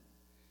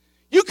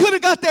 You could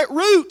have got that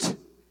root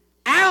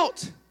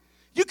out.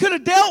 You could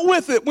have dealt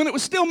with it when it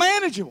was still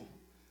manageable.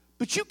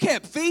 But you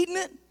kept feeding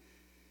it.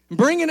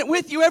 Bringing it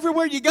with you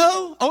everywhere you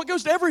go. Oh, it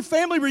goes to every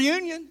family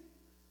reunion.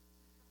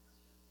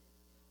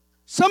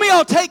 Some of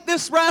y'all take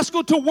this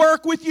rascal to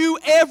work with you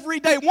every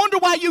day. Wonder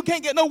why you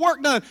can't get no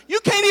work done. You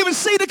can't even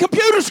see the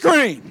computer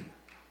screen.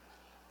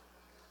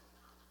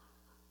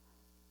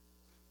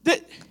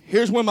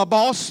 Here's when my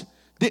boss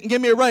didn't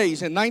give me a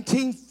raise in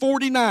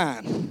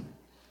 1949.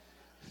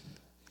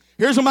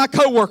 Here's when my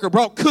coworker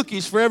brought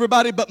cookies for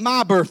everybody but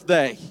my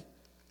birthday.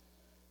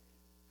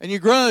 And your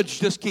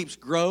grudge just keeps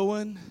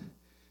growing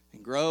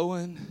and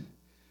growing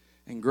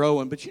and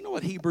growing. But you know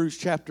what Hebrews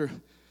chapter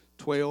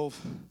 12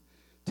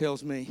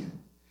 tells me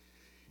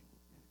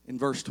in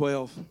verse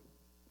 12?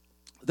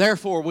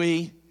 Therefore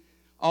we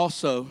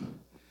also,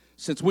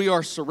 since we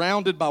are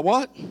surrounded by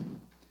what?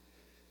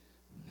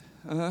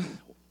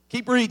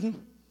 Keep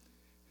reading.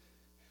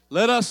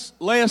 Let us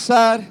lay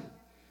aside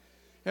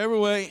every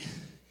weight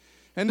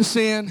and the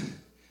sin,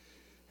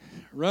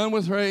 run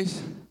with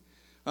race.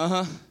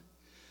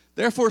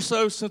 Therefore,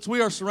 since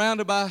we are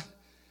surrounded by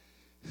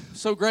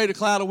so great a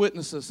cloud of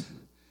witnesses,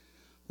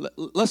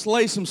 let's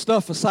lay some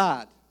stuff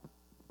aside.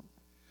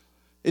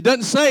 It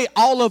doesn't say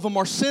all of them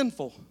are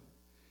sinful.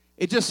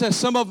 It just says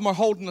some of them are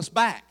holding us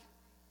back.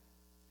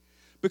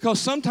 Because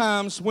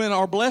sometimes when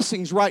our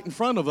blessing's right in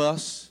front of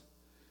us,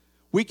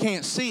 we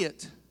can't see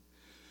it.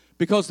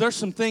 Because there's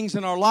some things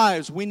in our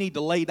lives we need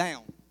to lay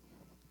down.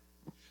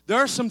 There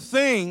are some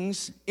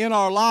things in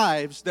our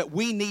lives that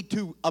we need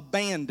to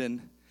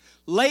abandon.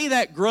 Lay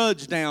that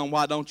grudge down,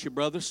 why don't you,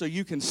 brother, so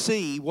you can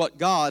see what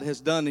God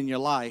has done in your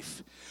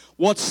life.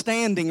 What's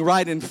standing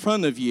right in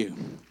front of you.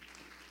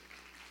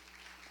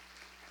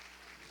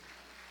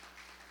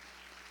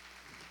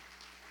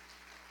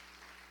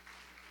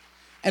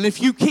 And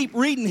if you keep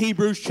reading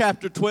Hebrews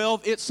chapter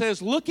 12, it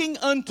says, looking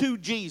unto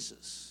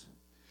Jesus,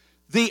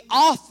 the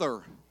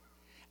author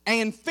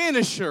and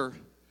finisher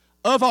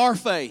of our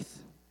faith.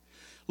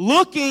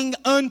 Looking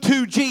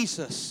unto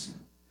Jesus.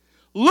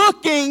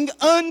 Looking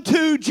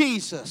unto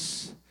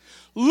Jesus.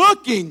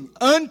 Looking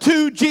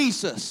unto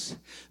Jesus.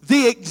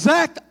 The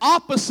exact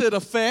opposite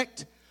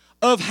effect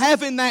of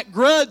having that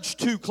grudge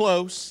too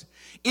close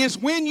is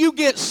when you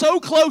get so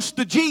close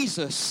to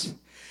Jesus,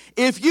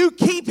 if you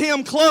keep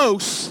him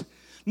close,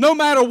 no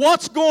matter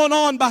what's going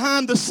on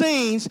behind the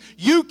scenes,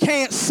 you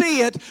can't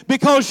see it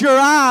because your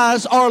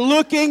eyes are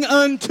looking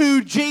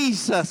unto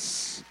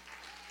Jesus.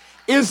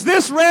 Is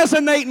this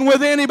resonating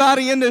with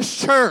anybody in this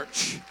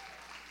church?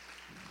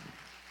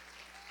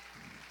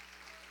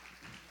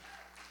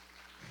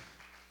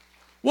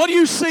 What do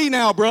you see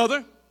now,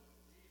 brother?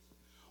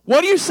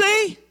 What do you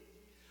see?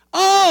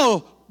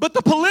 Oh, But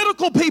the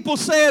political people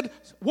said,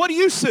 what do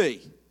you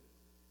see?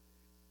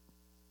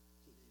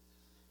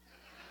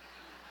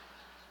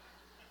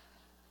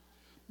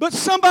 But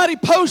somebody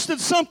posted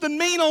something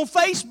mean on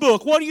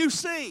Facebook. What do you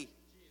see?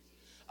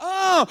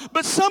 Oh,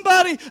 but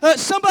somebody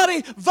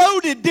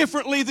voted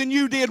differently than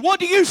you did. What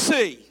do you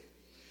see?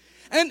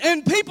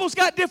 And people's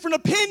got different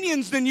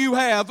opinions than you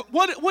have.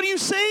 What do you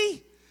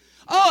see?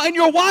 Oh, and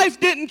your wife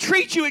didn't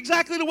treat you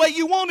exactly the way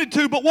you wanted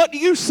to, but what do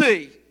you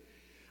see?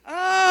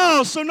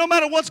 Oh, so no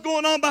matter what's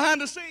going on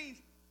behind the scenes.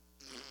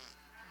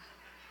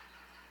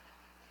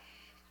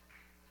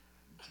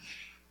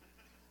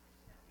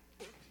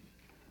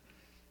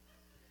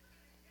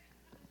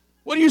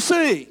 What do you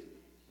see?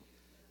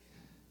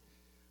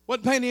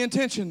 Wasn't paying any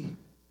attention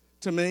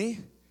to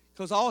me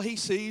because all he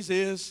sees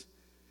is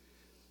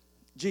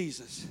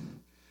Jesus.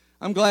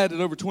 I'm glad that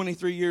over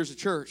 23 years of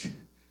church,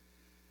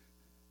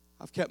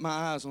 I've kept my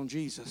eyes on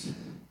Jesus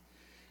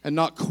and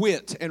not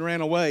quit and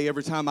ran away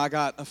every time I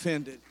got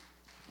offended.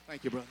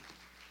 Thank you, brother.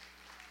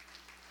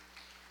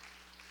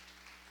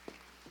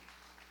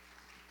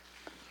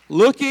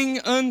 Looking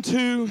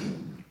unto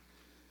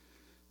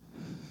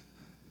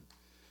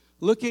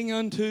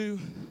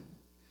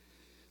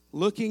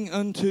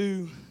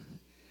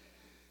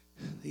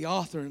the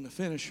author and the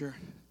finisher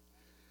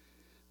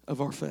of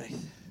our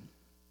faith.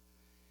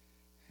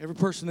 Every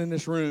person in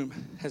this room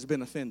has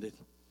been offended.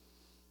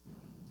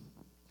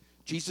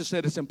 Jesus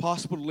said it's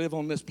impossible to live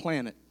on this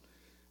planet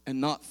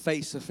and not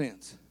face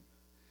offense.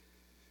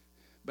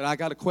 But I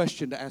got a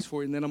question to ask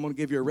for you, and then I'm going to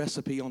give you a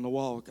recipe on the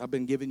wall. I've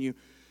been giving you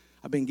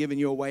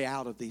a way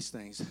out of these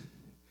things.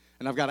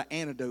 And I've got an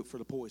antidote for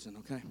the poison,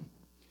 okay?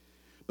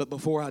 But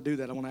before I do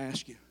that, I want to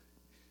ask you,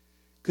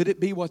 could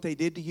it be what they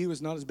did to you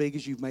is not as big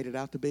as you've made it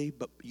out to be,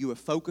 but you have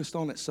focused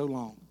on it so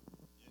long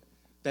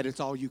that it's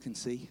all you can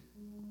see?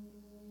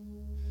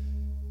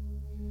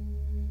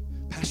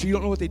 Pastor, you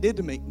don't know what they did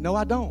to me. No,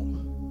 I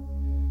don't.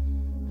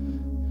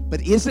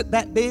 But is it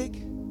that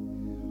big?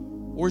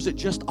 Or is it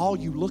just all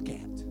you look at?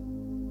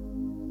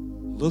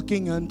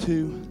 Looking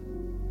unto,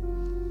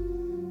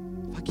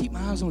 if I keep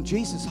my eyes on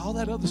Jesus, all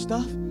that other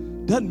stuff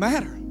doesn't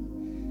matter.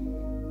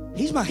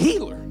 He's my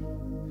healer.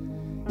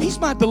 He's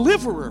my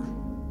deliverer.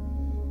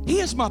 He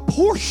is my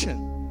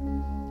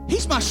portion.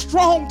 He's my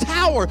strong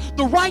tower.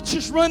 The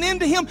righteous run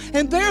into him,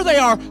 and there they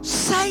are,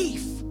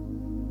 safe.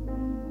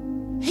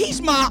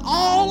 He's my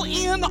all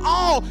in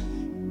all.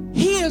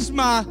 He is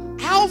my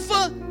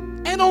Alpha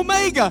and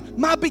Omega,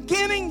 my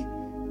beginning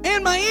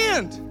and my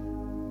end.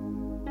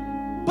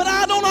 But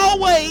I don't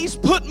always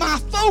put my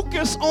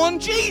focus on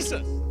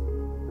Jesus.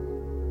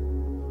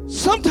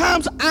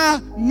 Sometimes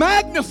I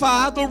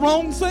magnify the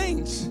wrong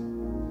things.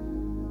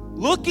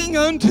 Looking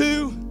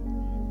unto,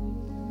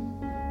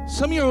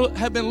 some of you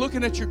have been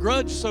looking at your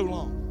grudge so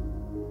long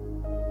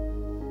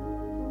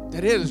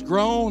that it has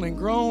grown and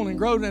grown and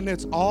grown, and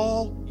it's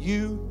all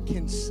you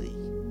can see.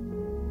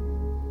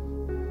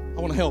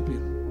 I want to help you.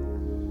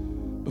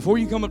 Before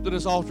you come up to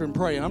this altar and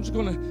pray, and I'm just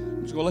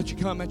going to let you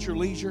come at your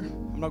leisure.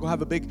 I'm not going to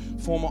have a big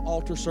formal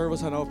altar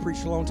service. I know I've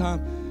preached a long time.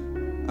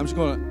 I'm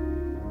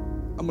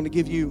going to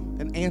give you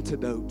an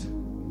antidote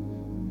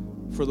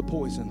for the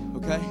poison,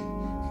 okay?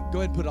 Go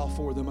ahead and put all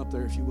four of them up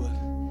there if you would.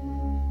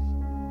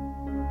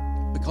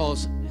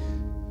 Because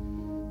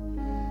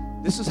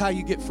this is how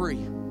you get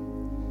free.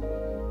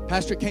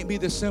 Pastor, it can't be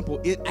this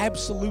simple. It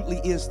absolutely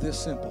is this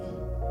simple.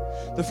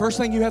 The first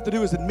thing you have to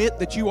do is admit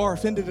that you are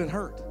offended and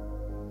hurt.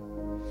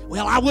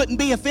 Well, I wouldn't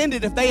be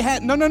offended if they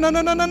had. No.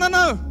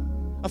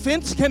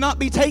 Offense cannot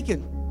be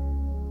taken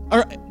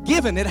or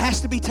given. It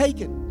has to be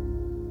taken.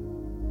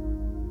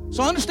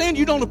 So I understand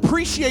you don't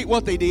appreciate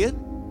what they did.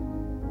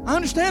 I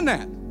understand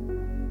that.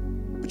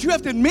 But you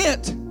have to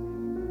admit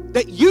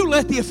that you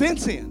let the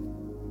offense in.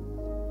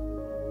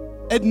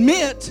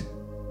 Admit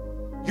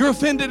you're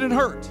offended and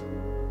hurt.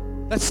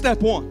 That's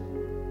step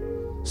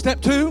one.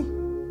 Step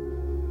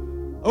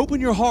two,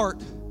 open your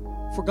heart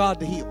for God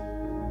to heal.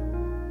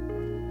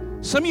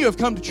 Some of you have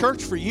come to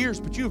church for years,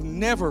 but you have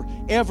never,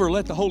 ever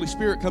let the Holy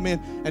Spirit come in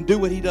and do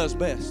what He does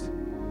best,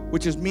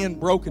 which is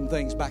mend broken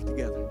things back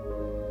together.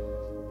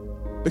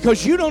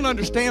 Because you don't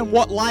understand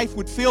what life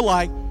would feel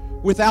like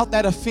without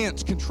that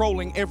offense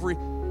controlling every.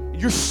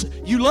 Your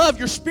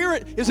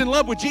spirit is in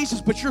love with Jesus,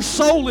 but your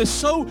soul is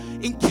so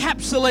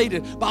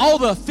encapsulated by all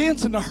the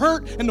offense and the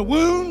hurt and the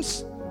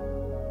wounds.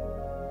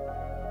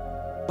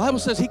 The Bible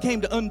says He came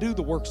to undo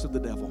the works of the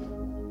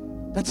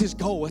devil. That's His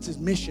goal. That's His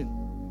mission.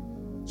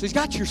 So He's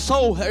got your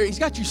soul. He's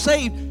got you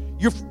saved.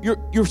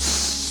 Your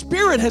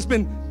spirit has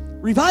been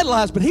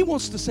revitalized, but He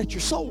wants to set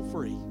your soul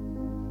free.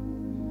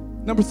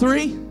 Number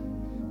three,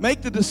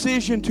 make the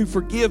decision to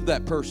forgive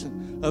that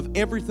person of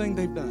everything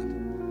they've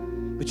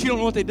done. But you don't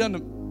know what they've done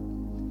to.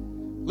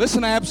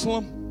 Listen,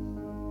 Absalom.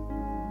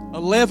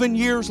 11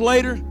 years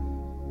later,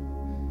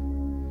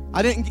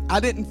 I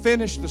didn't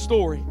finish the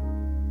story.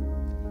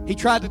 He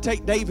tried to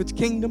take David's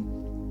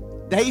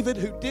kingdom. David,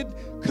 who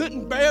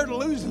couldn't bear to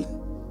lose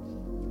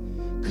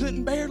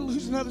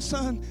another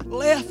son,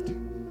 left.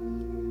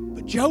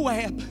 But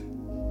Joab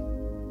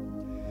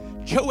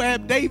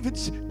Joab,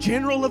 David's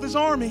general of his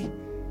army,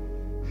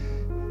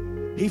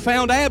 he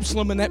found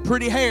Absalom and that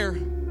pretty hair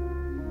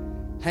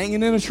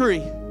hanging in a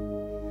tree.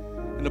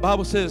 And the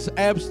Bible says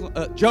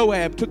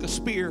Joab took a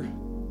spear.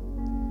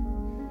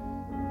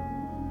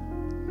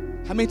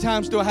 How many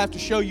times do I have to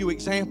show you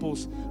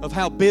examples of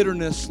how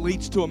bitterness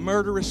leads to a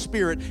murderous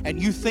spirit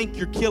and you think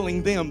you're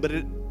killing them, but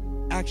it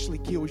actually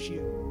kills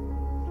you?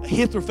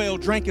 Ahithophel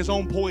drank his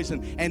own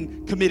poison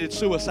and committed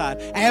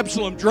suicide.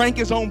 Absalom drank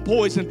his own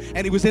poison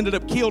and he ended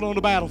up killed on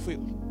the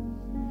battlefield.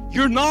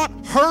 You're not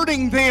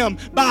hurting them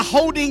by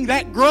holding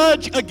that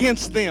grudge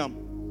against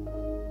them,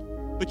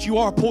 but you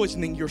are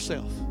poisoning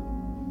yourself.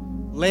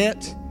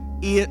 Let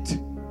it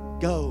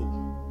go.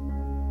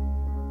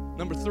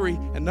 Number 3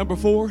 and number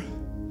 4,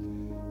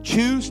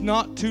 choose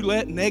not to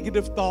let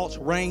negative thoughts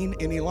reign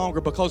any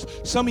longer, because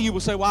some of you will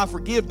say, well, I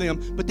forgive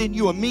them, but then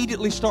you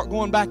immediately start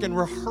going back and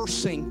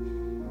rehearsing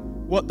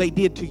what they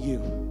did to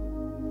you.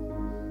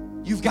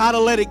 You've got to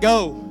let it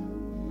go.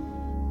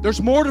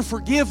 There's more to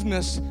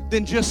forgiveness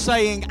than just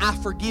saying, I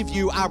forgive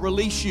you, I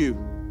release you.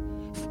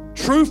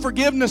 True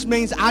forgiveness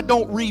means I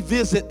don't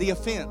revisit the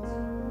offense.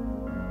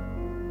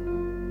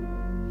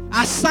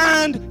 I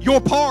signed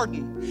your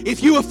pardon.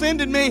 If you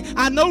offended me,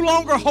 I no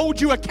longer hold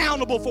you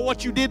accountable for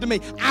what you did to me.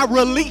 I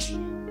release you.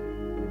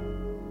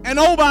 And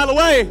oh, by the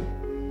way,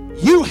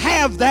 you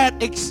have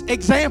that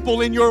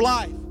example in your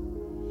life.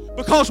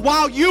 Because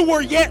while you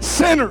were yet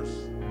sinners,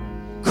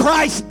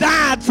 Christ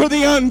died for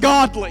the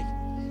ungodly.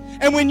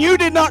 And when you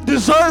did not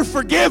deserve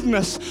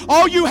forgiveness,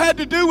 all you had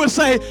to do was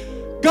say,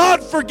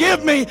 God,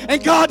 forgive me.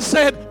 And God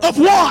said, of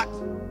what?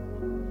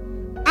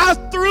 I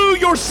threw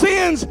your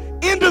sins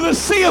into the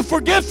sea of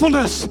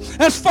forgetfulness.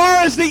 As far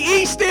as the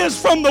east is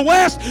from the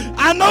west,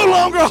 I no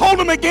longer hold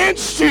them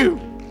against you.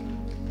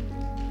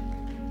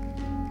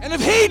 And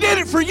if he did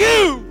it for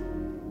you,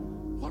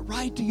 what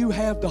right do you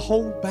have to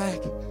hold back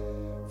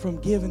from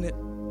giving it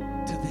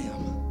to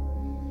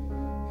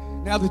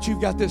them? Now that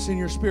you've got this in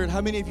your spirit, how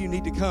many of you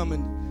need to come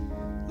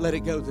and let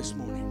it go this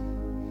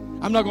morning?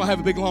 I'm not going to have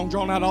a big, long,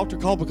 drawn-out altar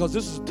call, because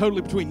this is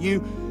totally between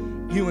you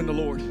and the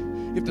Lord.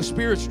 If the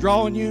Spirit's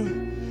drawing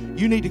you,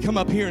 you need to come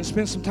up here and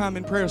spend some time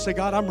in prayer and say,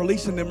 God, I'm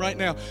releasing them right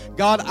now.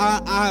 God,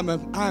 I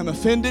am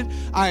offended.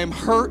 I am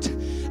hurt.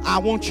 I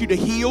want you to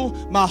heal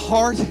my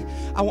heart.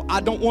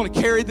 I don't want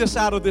to carry this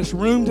out of this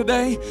room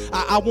today.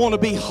 I want to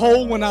be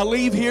whole when I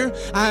leave here.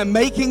 I am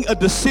making a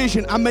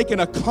decision. I'm making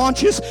a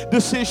conscious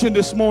decision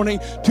this morning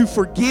to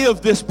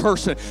forgive this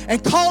person.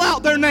 And call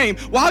out their name.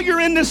 While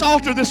you're in this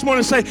altar this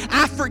morning, say,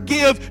 I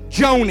forgive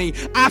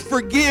Joni. I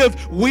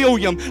forgive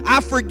William. I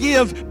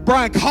forgive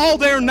Brian. Call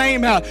their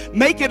name out.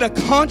 Make it a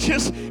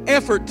conscious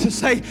effort to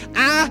say,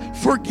 I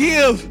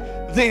forgive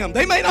them.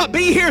 They may not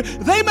be here.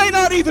 They may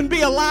not even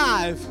be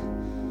alive.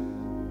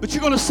 But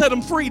you're going to set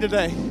them free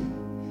today.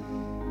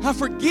 I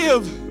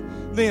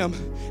forgive them,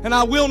 and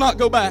I will not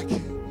go back.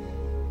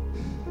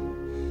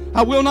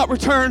 I will not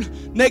return.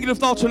 Negative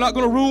thoughts are not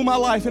going to rule my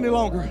life any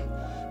longer.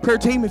 Prayer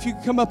team, if you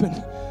could come up and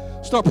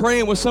start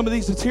praying with some of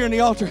these that's here in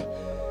the altar.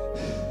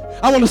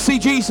 I want to see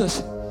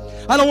Jesus.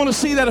 I don't want to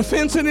see that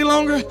offense any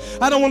longer.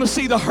 I don't want to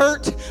see the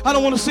hurt. I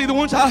don't want to see the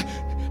wounds. I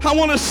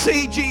want to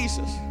see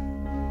Jesus.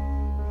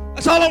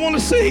 That's all I want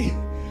to see.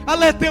 I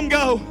let them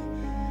go.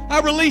 I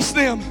release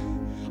them.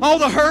 All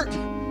the hurt,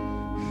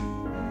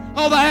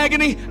 all the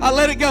agony, I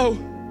let it go.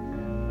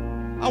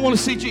 I want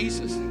to see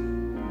Jesus.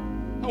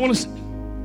 I want to see.